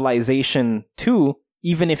 Civilization 2,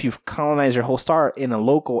 even if you've colonized your whole star in a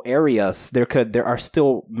local area, there are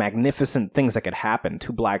still magnificent things that could happen.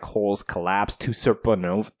 2 black holes collapse, 2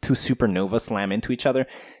 supernova slam into each other.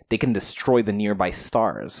 They can destroy the nearby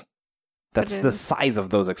stars. That's the size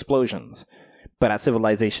of those explosions. But at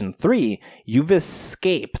Civilization 3, you've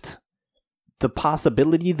escaped the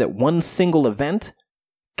possibility that one single event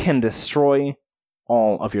can destroy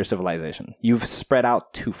all of your civilization. You've spread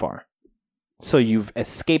out too far. So you've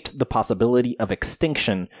escaped the possibility of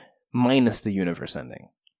extinction minus the universe ending.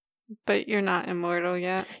 But you're not immortal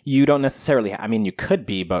yet. You don't necessarily... I mean, you could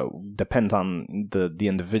be, but depends on the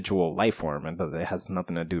individual life form. And it has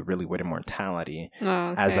nothing to do really with immortality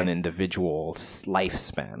as an individual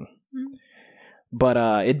lifespan. Mm-hmm.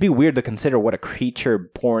 But it'd be weird to consider what a creature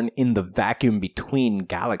born in the vacuum between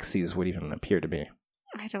galaxies would even appear to be.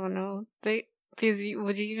 I don't know.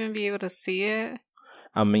 Would you even be able to see it?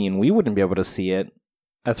 I mean, we wouldn't be able to see it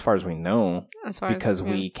as far as we know. Because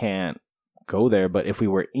we can't go there. But if we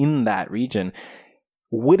were in that region,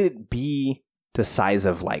 would it be the size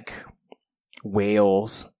of like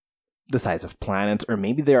whales, the size of planets, or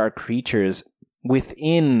maybe there are creatures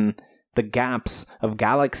within the gaps of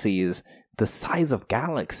galaxies, the size of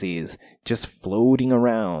galaxies, just floating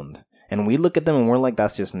around. And we look at them and we're like,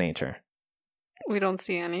 that's just nature. We don't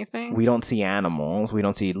see anything. We don't see animals. We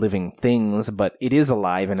don't see living things, but it is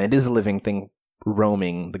alive and it is a living thing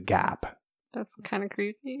roaming the gap. That's kind of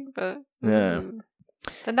creepy, but... Yeah.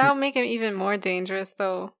 Then that would make it even more dangerous,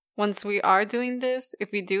 though. Once we are doing this, if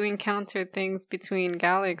we do encounter things between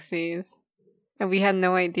galaxies... And we had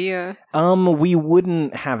no idea. We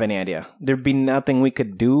wouldn't have any idea. There'd be nothing we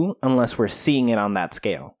could do unless we're seeing it on that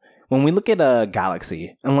scale. When we look at a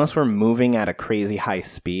galaxy, unless we're moving at a crazy high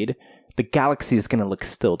speed, the galaxy is going to look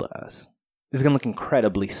still to us. It's going to look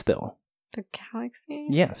incredibly still. The galaxy?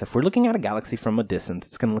 Yes, if we're looking at a galaxy from a distance,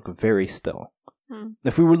 it's going to look very still.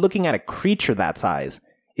 If we were looking at a creature that size,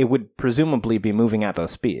 it would presumably be moving at those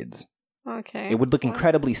speeds. Okay. It would look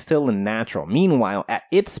incredibly still and natural. Meanwhile, at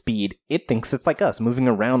its speed, it thinks it's like us, moving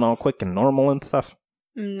around all quick and normal and stuff.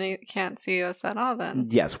 They can't see us at all then.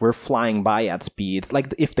 Yes, we're flying by at speeds.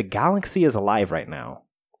 Like, if the galaxy is alive right now,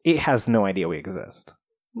 it has no idea we exist.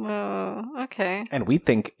 Whoa, okay. And we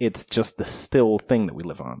think it's just the still thing that we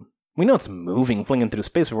live on. We know it's moving, flinging through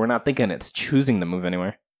space, but we're not thinking it's choosing to move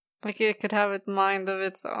anywhere. Like it could have a mind of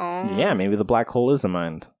its own. Yeah, maybe the black hole is a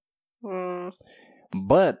mind. Whoa.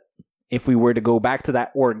 But... if we were to go back to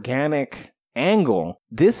that organic angle,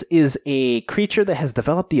 this is a creature that has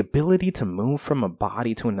developed the ability to move from a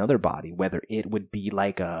body to another body, whether it would be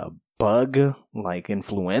like a bug, like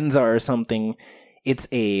influenza or something. It's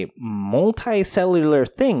a multicellular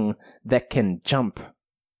thing that can jump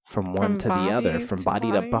from one to the other, from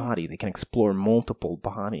body to body. They can explore multiple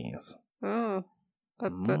bodies. Oh,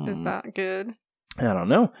 is that good? I don't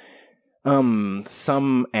know.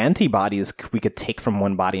 Some antibodies we could take from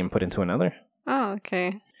one body and put into another. Oh,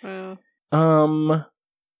 okay. Well.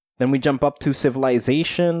 Then we jump up to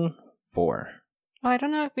Civilization 4. Well, I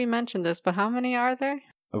don't know if we mentioned this, but how many are there?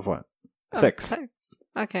 Of what? 6. Types.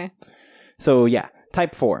 Okay. So, yeah.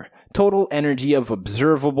 Type 4. Total energy of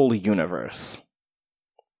observable universe.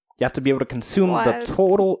 You have to be able to consume the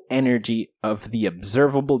total energy of the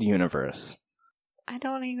observable universe. I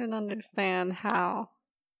don't even understand how.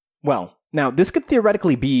 Well, now, this could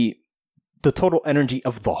theoretically be the total energy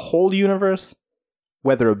of the whole universe,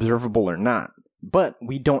 whether observable or not. But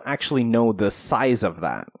we don't actually know the size of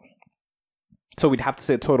that. So we'd have to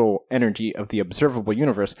say total energy of the observable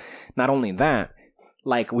universe. Not only that,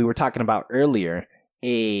 like we were talking about earlier,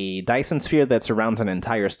 a Dyson sphere that surrounds an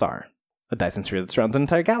entire star, a Dyson sphere that surrounds an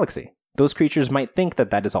entire galaxy. Those creatures might think that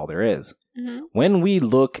that is all there is. Mm-hmm. When we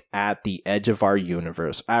look at the edge of our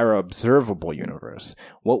universe, our observable universe,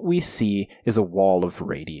 what we see is a wall of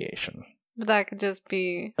radiation. But that could just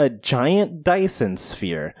be a giant Dyson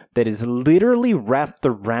sphere that is literally wrapped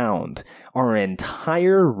around our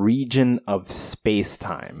entire region of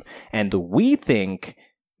space-time. And we think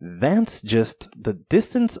that's just the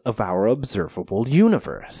distance of our observable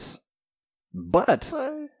universe. But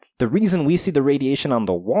the reason we see the radiation on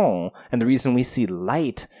the wall, and the reason we see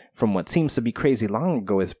light from what seems to be crazy long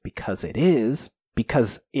ago is because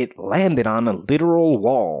it landed on a literal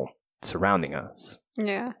wall surrounding us.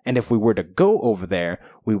 Yeah. And if we were to go over there,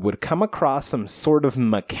 we would come across some sort of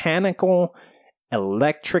mechanical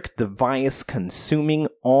electric device consuming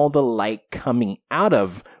all the light coming out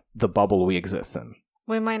of the bubble we exist in.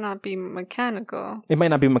 Well, it might not be mechanical. It might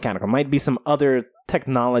not be mechanical. It might be some other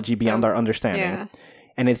technology beyond our understanding. Yeah.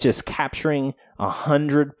 And it's just capturing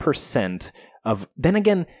 100% of, then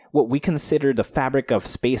again, what we consider the fabric of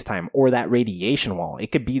space-time or that radiation wall.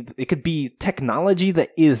 It could be technology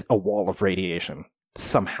that is a wall of radiation.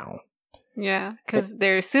 Somehow. Yeah, because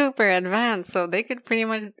they're super advanced, so they could pretty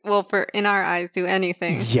much, in our eyes, do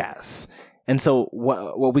anything. Yes. And so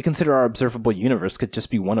what we consider our observable universe could just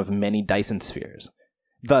be one of many Dyson spheres.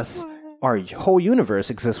 Thus, our whole universe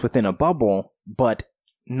exists within a bubble, but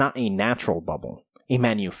not a natural bubble, a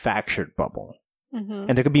manufactured bubble. Mm-hmm.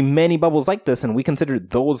 And there could be many bubbles like this, and we consider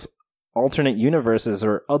those alternate universes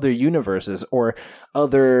or other universes or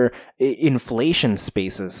other inflation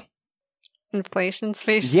spaces. Inflation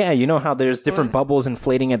space? Yeah, you know how there's different bubbles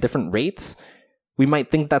inflating at different rates? We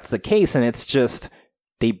might think that's the case, and it's just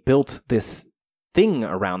they built this thing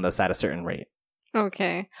around us at a certain rate.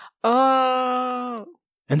 Okay. Oh.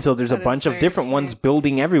 And so there's a bunch of different ones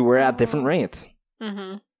building everywhere at different rates.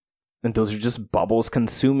 Mm-hmm. And those are just bubbles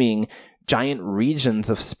consuming giant regions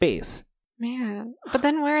of space. Man. But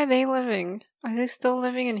then where are they living? Are they still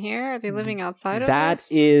living in here? Are they living outside of That us?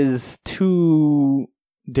 is two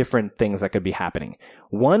different things that could be happening.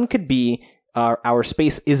 One could be our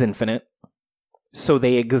space is infinite, so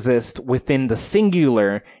they exist within the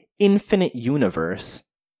singular infinite universe.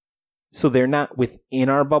 So they're not within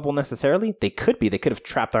our bubble necessarily. They could be. They could have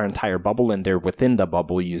trapped our entire bubble and they're within the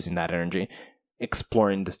bubble using that energy,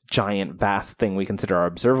 exploring this giant, vast thing we consider our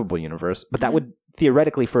observable universe. But that would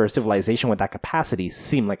theoretically, for a civilization with that capacity,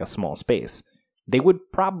 seem like a small space. They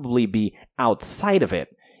would probably be outside of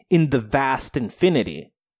it in the vast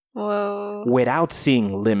infinity. Whoa. Without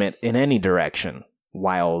seeing limit in any direction,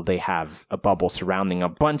 while they have a bubble surrounding a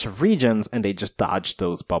bunch of regions and they just dodge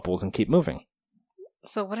those bubbles and keep moving.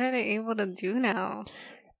 So what are they able to do now?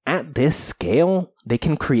 At this scale, they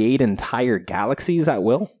can create entire galaxies at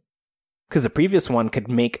will. Because the previous one could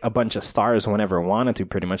make a bunch of stars whenever it wanted to,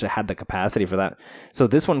 pretty much. It had the capacity for that. So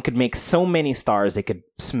this one could make so many stars, they could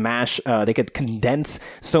they could condense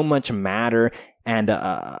so much matter and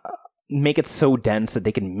make it so dense that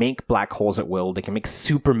they can make black holes at will. They can make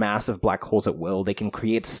supermassive black holes at will. They can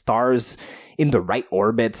create stars in the right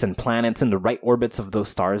orbits and planets in the right orbits of those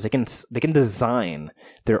stars. They can design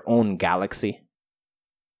their own galaxy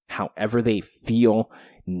however they feel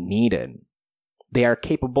needed. They are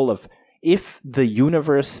capable of, if the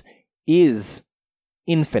universe is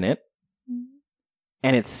infinite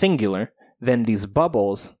and it's singular, then these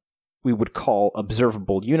bubbles we would call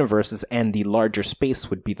observable universes, and the larger space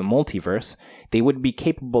would be the multiverse. They would be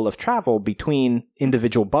capable of travel between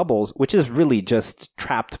individual bubbles, which is really just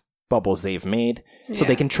trapped bubbles they've made. Yeah. So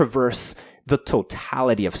they can traverse the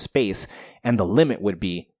totality of space, and the limit would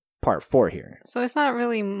be part 4 here. So it's not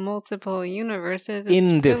really multiple universes. It's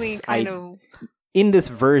in this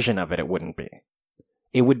version of it, it wouldn't be.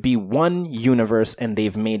 It would be one universe, and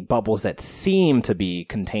they've made bubbles that seem to be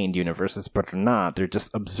contained universes, but are not. They're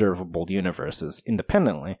just observable universes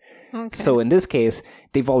independently. Okay. So in this case,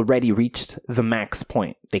 they've already reached the max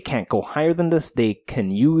point. They can't go higher than this. They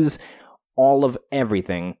can use all of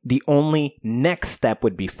everything. The only next step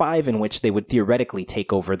would be 5, in which they would theoretically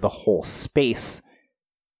take over the whole space,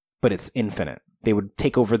 but it's infinite. They would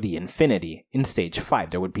take over the infinity in stage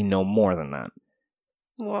 5. There would be no more than that.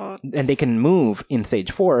 What? And they can move in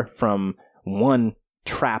stage 4 from one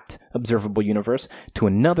trapped observable universe to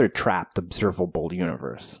another trapped observable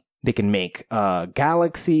universe. They can make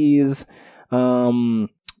galaxies.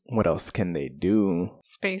 What else can they do?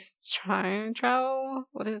 Space time travel?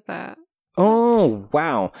 What is that? Oh,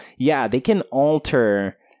 wow. Yeah, they can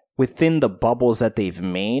alter within the bubbles that they've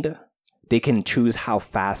made. They can choose how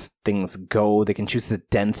fast things go. They can choose the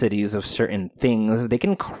densities of certain things. They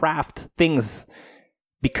can craft things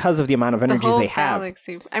because of the amount of energies they have.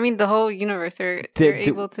 The whole universe. They're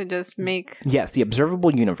able to just make... Yes, the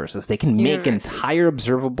observable universes. They can make entire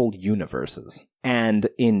observable universes. And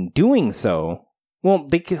in doing so, well,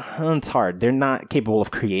 it's hard. They're not capable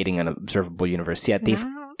of creating an observable universe yet. They've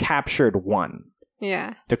captured one.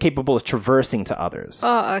 Yeah. They're capable of traversing to others.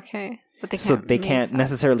 Oh, okay. But they can't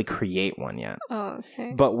necessarily create one yet. Oh,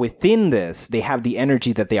 okay. But within this, they have the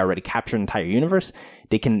energy that they already captured an entire universe.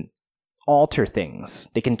 They can alter things.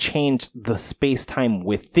 They can change the space-time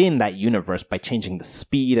within that universe by changing the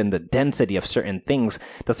speed and the density of certain things,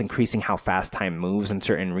 thus increasing how fast time moves in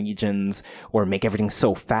certain regions, or make everything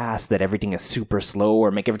so fast that everything is super slow,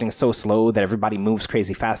 or make everything so slow that everybody moves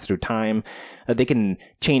crazy fast through time. They can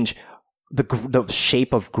change the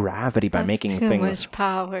shape of gravity by making things... too much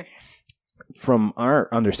power. From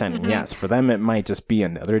our understanding, yes. For them, it might just be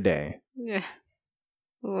another day. Yeah.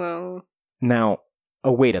 Whoa. Now,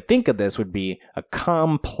 a way to think of this would be a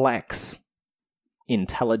complex,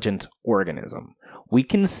 intelligent organism. We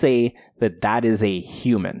can say that that is a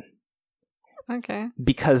human. Okay.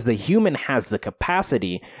 Because the human has the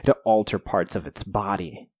capacity to alter parts of its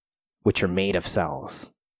body, which are made of cells.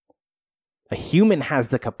 A human has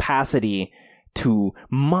the capacity to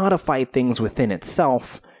modify things within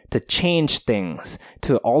itself, to change things,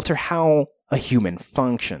 to alter how a human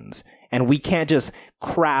functions. And we can't just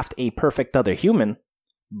craft a perfect other human,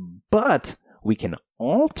 but we can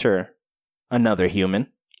alter another human.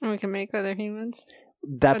 We can make other humans?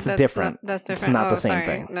 That's different. That's different. It's not the same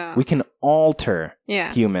thing. No. We can alter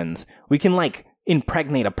humans. We can,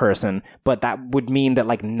 impregnate a person, but that would mean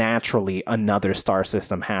that, naturally another star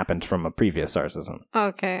system happened from a previous star system.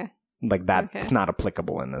 Okay. That's not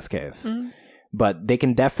applicable in this case. Mm-hmm. But they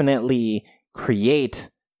can definitely create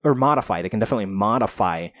or modify. They can definitely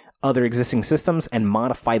modify other existing systems and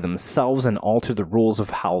modify themselves and alter the rules of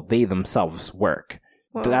how they themselves work.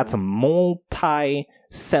 Whoa. That's a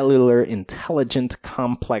multi-cellular, intelligent,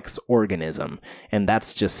 complex organism. And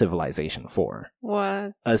that's just Civilization 4.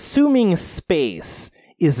 What? Assuming space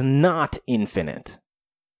is not infinite,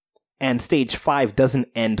 and Stage 5 doesn't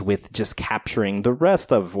end with just capturing the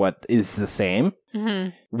rest of what is the same. Mm-hmm.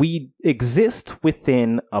 We exist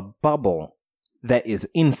within a bubble that is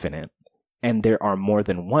infinite, and there are more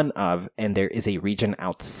than one of, and there is a region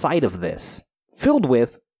outside of this, filled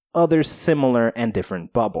with other similar and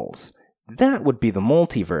different bubbles. That would be the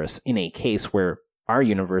multiverse in a case where our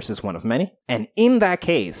universe is one of many. And in that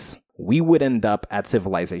case, we would end up at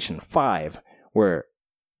Civilization 5, where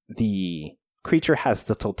the creature has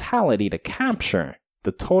the totality to capture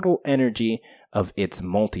the total energy of its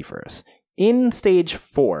multiverse. In Stage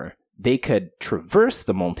 4, they could traverse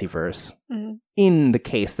the multiverse in the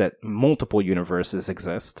case that multiple universes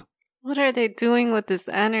exist. What are they doing with this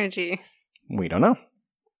energy? We don't know.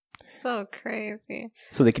 So crazy.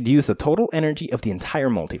 So they could use the total energy of the entire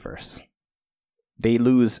multiverse. They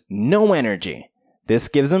lose no energy. This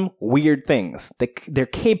gives them weird things.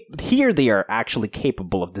 Here they are actually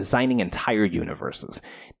capable of designing entire universes.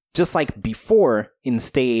 Just like before in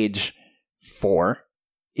Stage 4,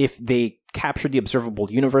 if they capture the observable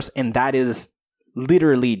universe, and that is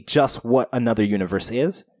literally just what another universe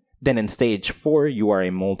is, then in Stage 4, you are a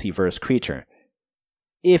multiverse creature.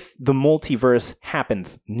 If the multiverse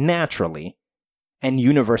happens naturally, and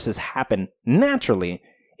universes happen naturally,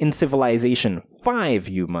 in Civilization 5,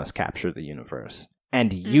 you must capture the universe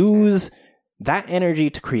and use that energy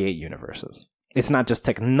to create universes. It's not just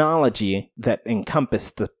technology that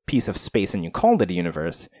encompassed the piece of space and you called it a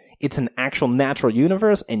universe. It's an actual natural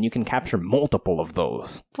universe, and you can capture multiple of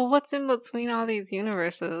those. But what's in between all these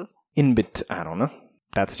universes? I don't know.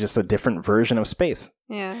 That's just a different version of space.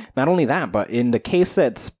 Yeah. Not only that, but in the case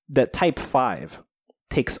that Type 5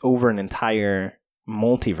 takes over an entire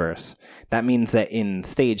multiverse, that means that in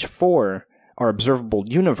Stage 4, our observable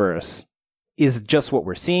universe is just what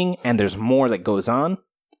we're seeing, and there's more that goes on.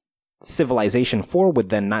 Civilization 4 would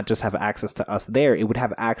then not just have access to us there, it would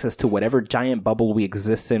have access to whatever giant bubble we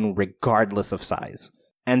exist in, regardless of size.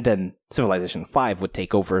 And then Civilization 5 would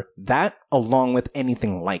take over that, along with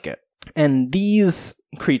anything like it. And these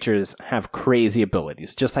creatures have crazy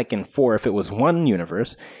abilities. Just like in 4, if it was one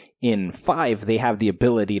universe, in 5, they have the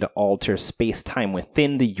ability to alter space-time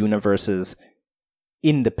within the universes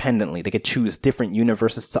independently. They could choose different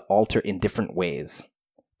universes to alter in different ways.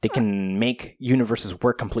 They can make universes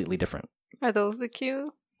work completely different. Are those the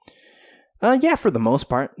Q? Yeah, for the most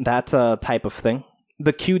part. That's a type of thing.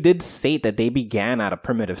 The Q did state that they began at a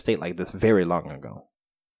primitive state like this very long ago.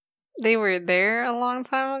 They were there a long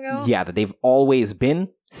time ago? Yeah, that they've always been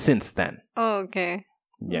since then. Oh, okay.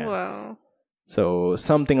 Yeah. Whoa. So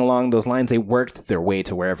something along those lines, they worked their way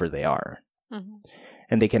to wherever they are. Mm-hmm.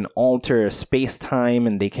 And they can alter space-time,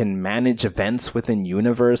 and they can manage events within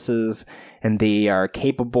universes, and they are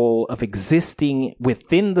capable of existing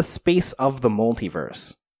within the space of the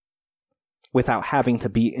multiverse without having to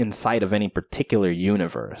be inside of any particular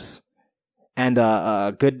universe. And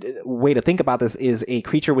a good way to think about this is a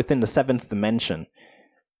creature within the seventh dimension.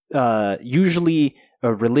 Usually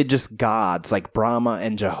religious gods like Brahma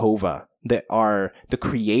and Jehovah that are the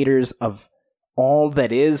creators of all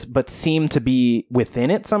that is, but seem to be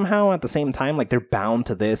within it somehow at the same time. Like they're bound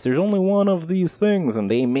to this. There's only one of these things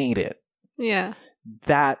and they made it. Yeah.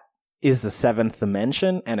 That is the seventh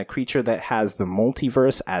dimension, and a creature that has the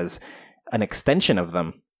multiverse as an extension of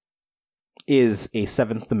them is a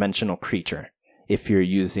seventh dimensional creature, if you're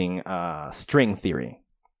using string theory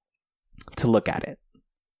to look at it.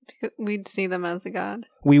 We'd see them as a god.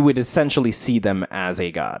 We would essentially see them as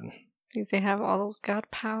a god. Because they have all those god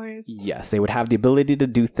powers. Yes, they would have the ability to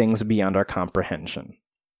do things beyond our comprehension.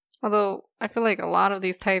 Although, I feel like a lot of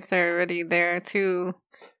these types are already there, too,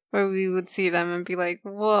 where we would see them and be like,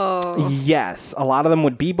 whoa. Yes, a lot of them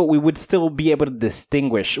would be, but we would still be able to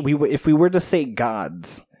distinguish. If we were to say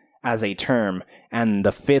gods as a term, and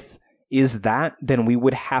the fifth is that, then we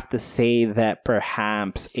would have to say that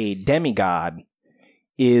perhaps a demigod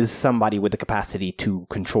is somebody with the capacity to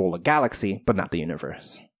control a galaxy, but not the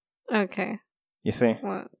universe. Okay. You see?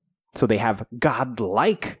 What? So they have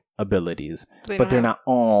godlike abilities, But but they're not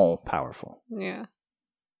all powerful. Yeah.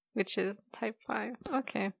 Which is type 5.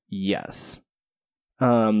 Okay. Yes.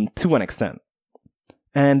 To an extent.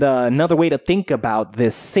 And another way to think about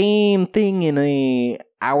this same thing in a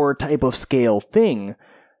hour type of scale thing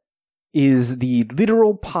is the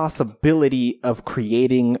literal possibility of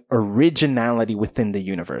creating originality within the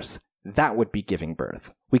universe. That would be giving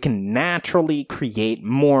birth. We can naturally create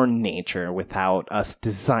more nature without us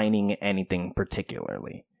designing anything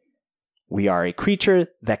particularly. We are a creature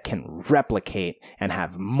that can replicate and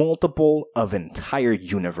have multiple of entire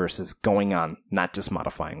universes going on, not just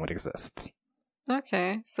modifying what exists.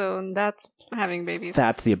 Okay, so that's having babies.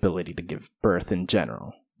 That's the ability to give birth in general.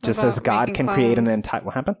 What Just about as God making can create an clones? entire...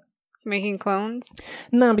 What happened? Making clones?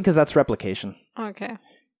 No, because that's replication. Okay.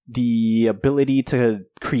 The ability to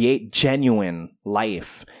create genuine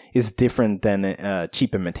life is different than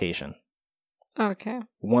cheap imitation. Okay.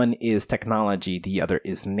 One is technology, the other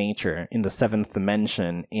is nature. In the seventh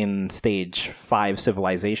dimension, in stage 5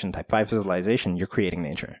 civilization, type 5 civilization, you're creating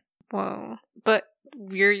nature. Whoa. But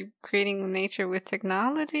you're creating nature with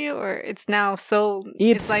technology, or it's now so...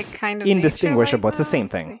 It's like kind of indistinguishable. nature It's the same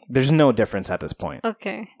thing. There's no difference at this point.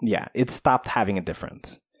 Okay. Yeah, it stopped having a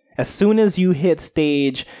difference. As soon as you hit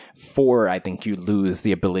stage 4, I think you lose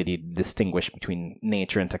the ability to distinguish between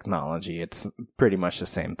nature and technology. It's pretty much the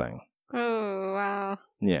same thing. Oh, wow.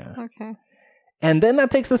 Yeah. Okay. And then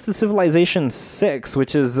that takes us to Civilization 6,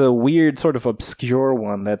 which is a weird sort of obscure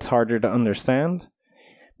one that's harder to understand.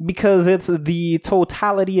 Because it's the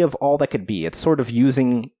totality of all that could be. It's sort of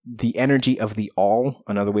using the energy of the all.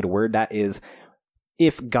 Another way to word that is,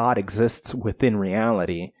 if God exists within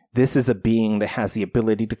reality, this is a being that has the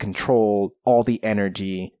ability to control all the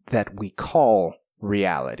energy that we call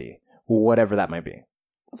reality, whatever that might be.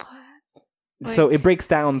 What? So it breaks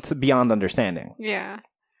down to beyond understanding. Yeah.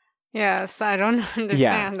 Yes, I don't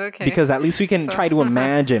understand. Yeah, Okay. because at least we can So- try to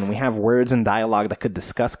imagine. We have words and dialogue that could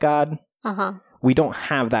discuss God. Uh-huh. We don't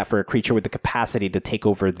have that for a creature with the capacity to take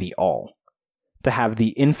over the all. To have the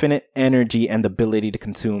infinite energy and ability to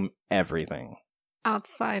consume everything.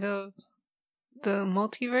 Outside of the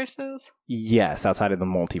multiverses? Yes, outside of the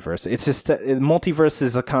multiverse. It's just, multiverse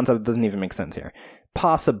is a concept that doesn't even make sense here.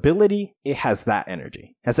 Possibility, it has that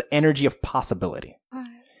energy. It has the energy of possibility. What?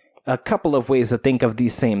 A couple of ways to think of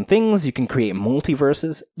these same things. You can create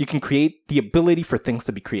multiverses. You can create the ability for things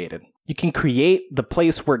to be created. You can create the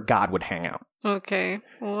place where God would hang out. Okay.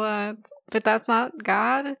 What? But that's not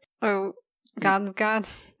God? Or God's God,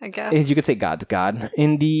 I guess? You could say God's God.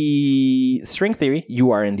 In the string theory,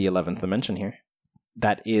 you are in the 11th dimension here.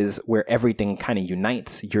 That is where everything kind of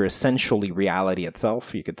unites. You're essentially reality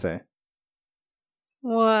itself, you could say.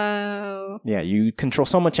 Whoa. Yeah, you control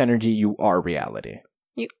so much energy, you are reality.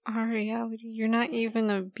 You are reality. You're not even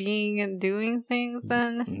a being and doing things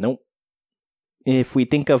then? Nope. If we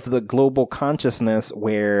think of the global consciousness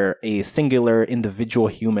where a singular individual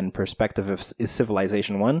human perspective is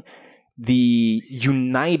civilization 1, the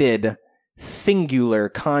united singular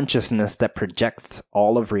consciousness that projects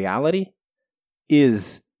all of reality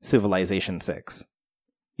is civilization 6.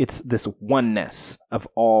 It's this oneness of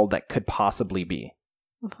all that could possibly be.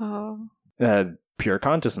 Oh. Pure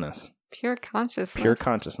consciousness. Pure consciousness. Pure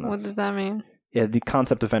consciousness. What does that mean? Yeah, the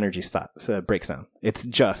concept of energy breaks down. It's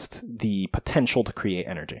just the potential to create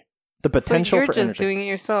energy. The potential so for energy. You're just doing it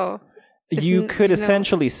yourself. You could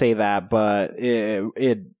essentially say that, but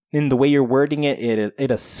it in the way you're wording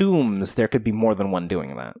it assumes there could be more than one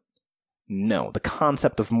doing that. No, the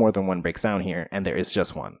concept of more than one breaks down here, and there is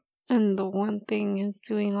just one. And the one thing is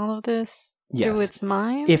doing all of this through its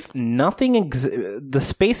mind? If nothing the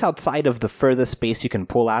space outside of the furthest space you can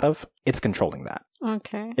pull out of, it's controlling that.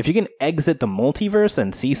 Okay. If you can exit the multiverse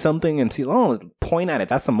and see something and point at it,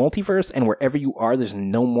 that's the multiverse, and wherever you are, there's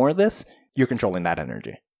no more of this, you're controlling that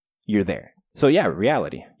energy. You're there. So yeah,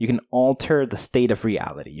 reality. You can alter the state of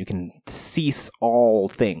reality. You can cease all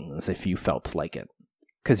things if you felt like it.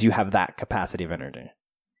 Because you have that capacity of energy.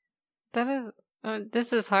 That is...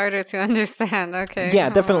 this is harder to understand. Okay. Yeah,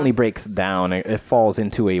 it definitely breaks down. It falls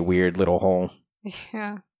into a weird little hole.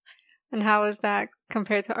 Yeah. And how is that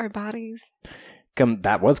compared to our bodies?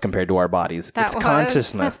 That was compared to our bodies. That it's was?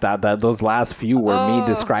 Consciousness. that those last few were me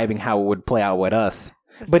describing how it would play out with us.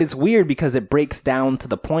 But it's weird because it breaks down to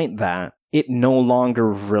the point that it no longer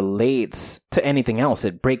relates to anything else.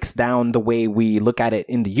 It breaks down the way we look at it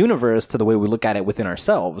in the universe to the way we look at it within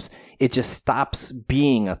ourselves. It just stops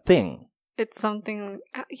being a thing. It's something,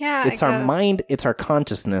 yeah. It's our mind, it's our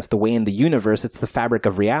consciousness. The way in the universe, it's the fabric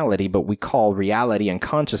of reality, but we call reality and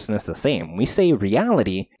consciousness the same. We say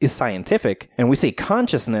reality is scientific, and we say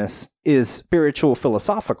consciousness is spiritual,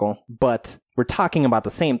 philosophical, but we're talking about the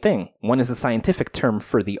same thing. One is a scientific term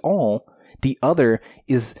for the all, the other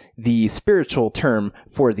is the spiritual term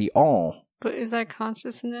for the all. But is our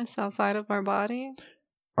consciousness outside of our body?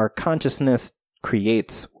 Our consciousness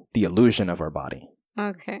creates the illusion of our body.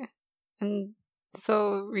 Okay. And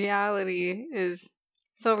so reality is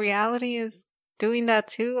doing that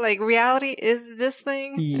too? Like reality is this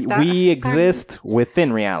thing? We exist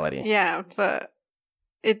within reality. Yeah, but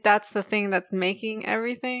that's the thing that's making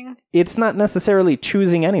everything? It's not necessarily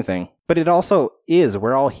choosing anything, but it also is.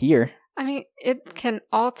 We're all here. I mean, it can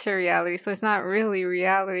alter reality, so it's not really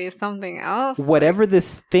reality, it's something else. Whatever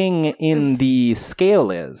this thing in the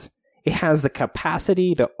scale is, it has the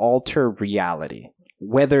capacity to alter reality.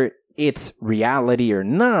 Whether it's reality or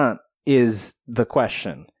not is the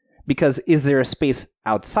question. Because is there a space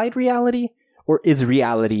outside reality, or is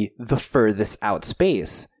reality the furthest out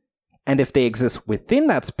space? And if they exist within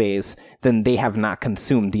that space, then they have not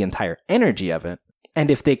consumed the entire energy of it. And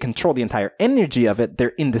if they control the entire energy of it,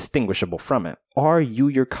 they're indistinguishable from it. Are you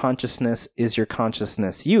your consciousness? Is your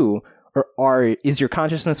consciousness you? Or is your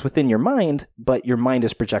consciousness within your mind, but your mind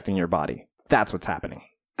is projecting your body? That's what's happening.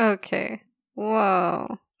 Okay.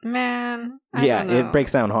 Whoa. Man. I don't know. It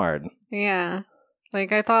breaks down hard. Yeah.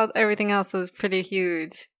 Like, I thought everything else was pretty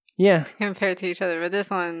huge. Yeah. Compared to each other, but this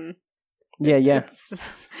one... Yeah.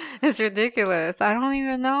 It's ridiculous. I don't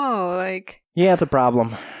even know. Like... Yeah, it's a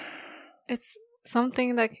problem. It's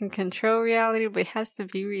something that can control reality, but it has to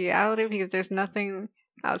be reality because there's nothing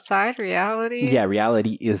outside reality. Yeah,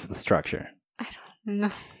 reality is the structure. I don't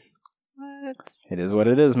know. What? It is what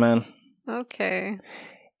it is, man. Okay.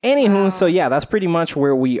 Anywho, so yeah, that's pretty much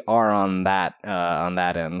where we are on that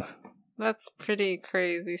end. That's pretty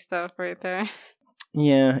crazy stuff right there.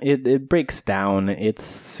 Yeah, it breaks down. It's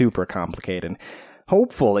super complicated.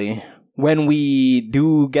 Hopefully, when we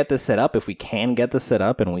do get this set up, if we can get this set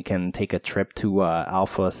up and we can take a trip to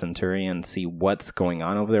Alpha Centauri and see what's going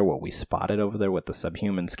on over there, what we spotted over there, what the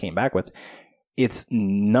subhumans came back with, it's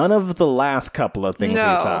none of the last couple of things we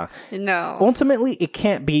saw. No. Ultimately, it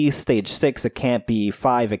can't be stage 6, it can't be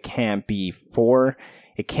 5, it can't be 4,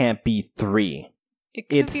 it can't be 3. It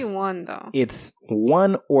could be 1, though. It's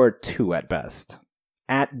 1 or 2 at best.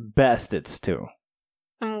 At best, it's 2.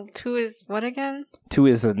 2 is what again? 2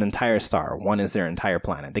 is an entire star. 1 is their entire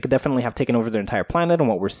planet. They could definitely have taken over their entire planet, and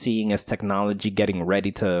what we're seeing is technology getting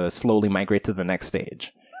ready to slowly migrate to the next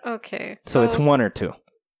stage. Okay. So it's 1 or 2.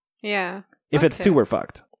 Yeah. If it's 2, we're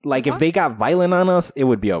fucked. Like, if they got violent on us, it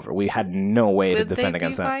would be over. We had no way to defend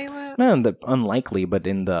against that. Violent? No, unlikely, but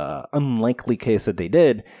in the unlikely case that they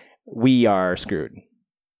did, we are screwed.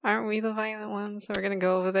 Aren't we the violent ones? So we're going to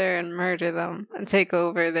go over there and murder them and take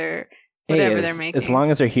over their whatever they're making. As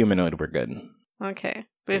long as they're humanoid, we're good. Okay.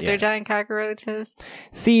 But if they're giant cockroaches?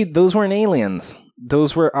 See, those weren't aliens.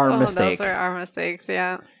 Those were our mistakes. Those were our mistakes,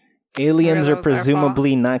 yeah. Aliens are those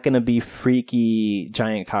presumably not going to be freaky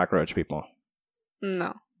giant cockroach people.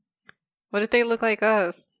 No. What if they look like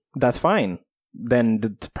us? That's fine. Then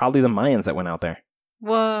it's probably the Mayans that went out there.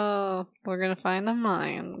 Whoa. We're going to find the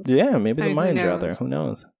Mayans. Yeah, maybe the Who Mayans are out knows? there. Who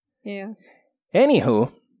knows? Yes.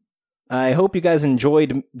 Anywho, I hope you guys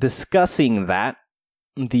enjoyed discussing that.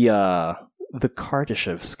 The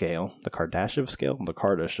Kardashev scale. The Kardashev scale? The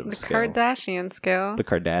Kardashev scale. Kardashian scale. The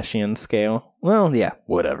Kardashian scale. Well, yeah,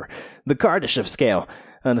 whatever. The Kardashev scale.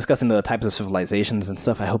 Discussing the types of civilizations and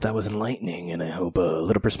stuff. I hope that was enlightening, and I hope a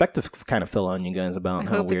little perspective kind of fell on you guys about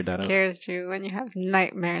how weird that is. I hope it scares you when you have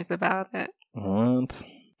nightmares about it. What?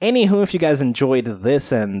 Anywho, if you guys enjoyed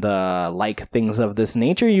this and like things of this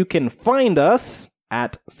nature, you can find us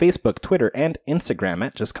at Facebook, Twitter, and Instagram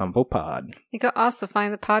at JustConvoPod. You can also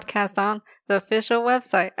find the podcast on the official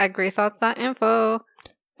website at greatthoughts.info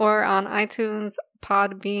or on iTunes,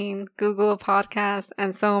 Podbean, Google Podcasts,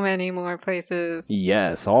 and so many more places.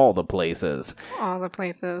 Yes, all the places. All the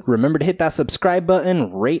places. Remember to hit that subscribe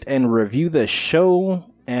button, rate and review the show,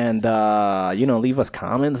 and, leave us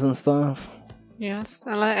comments and stuff. Yes,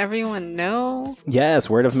 and let everyone know. Yes,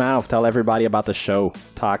 word of mouth. Tell everybody about the show.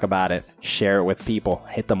 Talk about it. Share it with people.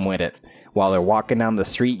 Hit them with it. While they're walking down the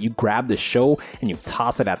street, you grab the show and you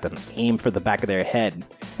toss it at them. Aim for the back of their head. And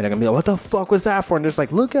they're going to be like, what the fuck was that for? And they're just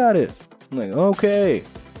like, look at it. I'm like, okay.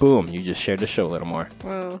 Boom. You just shared the show a little more.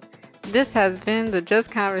 Whoa. This has been the Just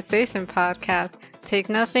Conversation podcast. Take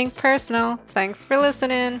nothing personal. Thanks for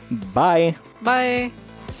listening. Bye. Bye.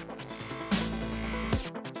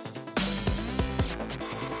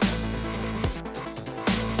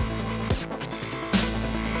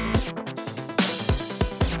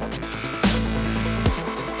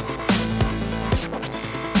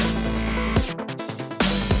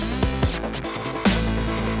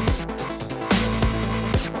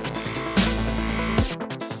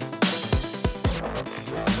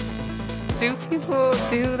 Do people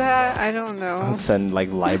do that? I don't know. Send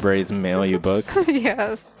libraries mail you books.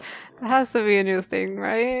 Yes. That has to be a new thing,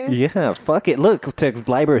 right? Yeah, fuck it. Look,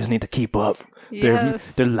 libraries need to keep up.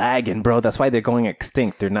 Yes. They're lagging, bro. That's why they're going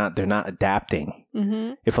extinct. They're not adapting.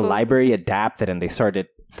 Mm-hmm. If a library adapted and they started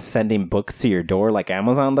sending books to your door like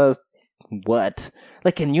Amazon does, what?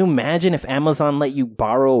 Can you imagine if Amazon let you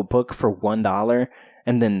borrow a book for $1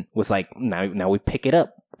 and then was like, now we pick it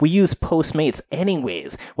up? We use Postmates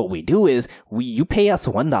anyways. What we do is you pay us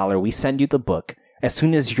 $1, we send you the book. As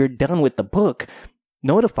soon as you're done with the book,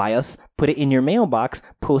 notify us, put it in your mailbox,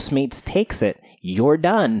 Postmates takes it, you're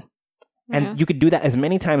done. And you could do that as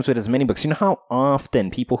many times with as many books. You know how often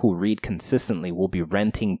people who read consistently will be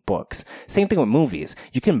renting books? Same thing with movies.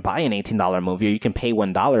 You can buy an $18 movie, or you can pay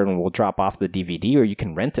 $1 and we'll drop off the DVD, or you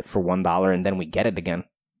can rent it for $1 and then we get it again.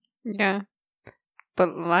 Yeah.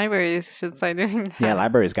 But libraries should start doing that. Yeah,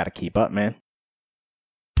 libraries got to keep up, man.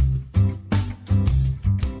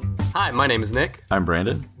 Hi, my name is Nick. I'm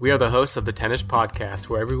Brandon. We are the hosts of the Tennis Podcast,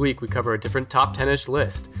 where every week we cover a different top 10-ish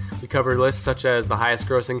list. We cover lists such as the highest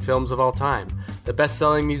grossing films of all time, the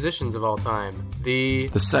best-selling musicians of all time, the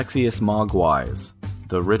sexiest mogwais,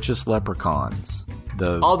 the richest leprechauns,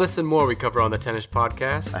 all this and more we cover on the Tennis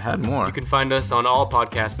Podcast. I had more. You can find us on all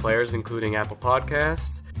podcast players, including Apple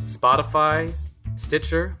Podcasts, Spotify,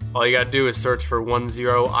 Stitcher. All you gotta do is search for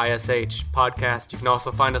 10ISH podcast. You can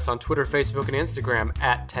also find us on Twitter, Facebook, and Instagram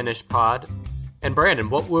at TennishPod. And Brandon,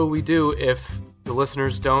 what will we do if the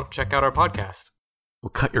listeners don't check out our podcast? We'll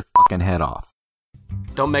cut your fucking head off.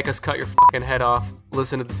 Don't make us cut your fucking head off.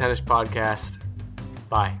 Listen to the Tennis Podcast.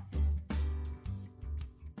 Bye.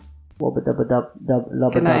 Good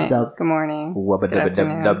night. Good morning. Good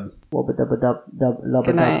afternoon.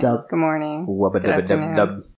 Good night. Good morning. Good afternoon.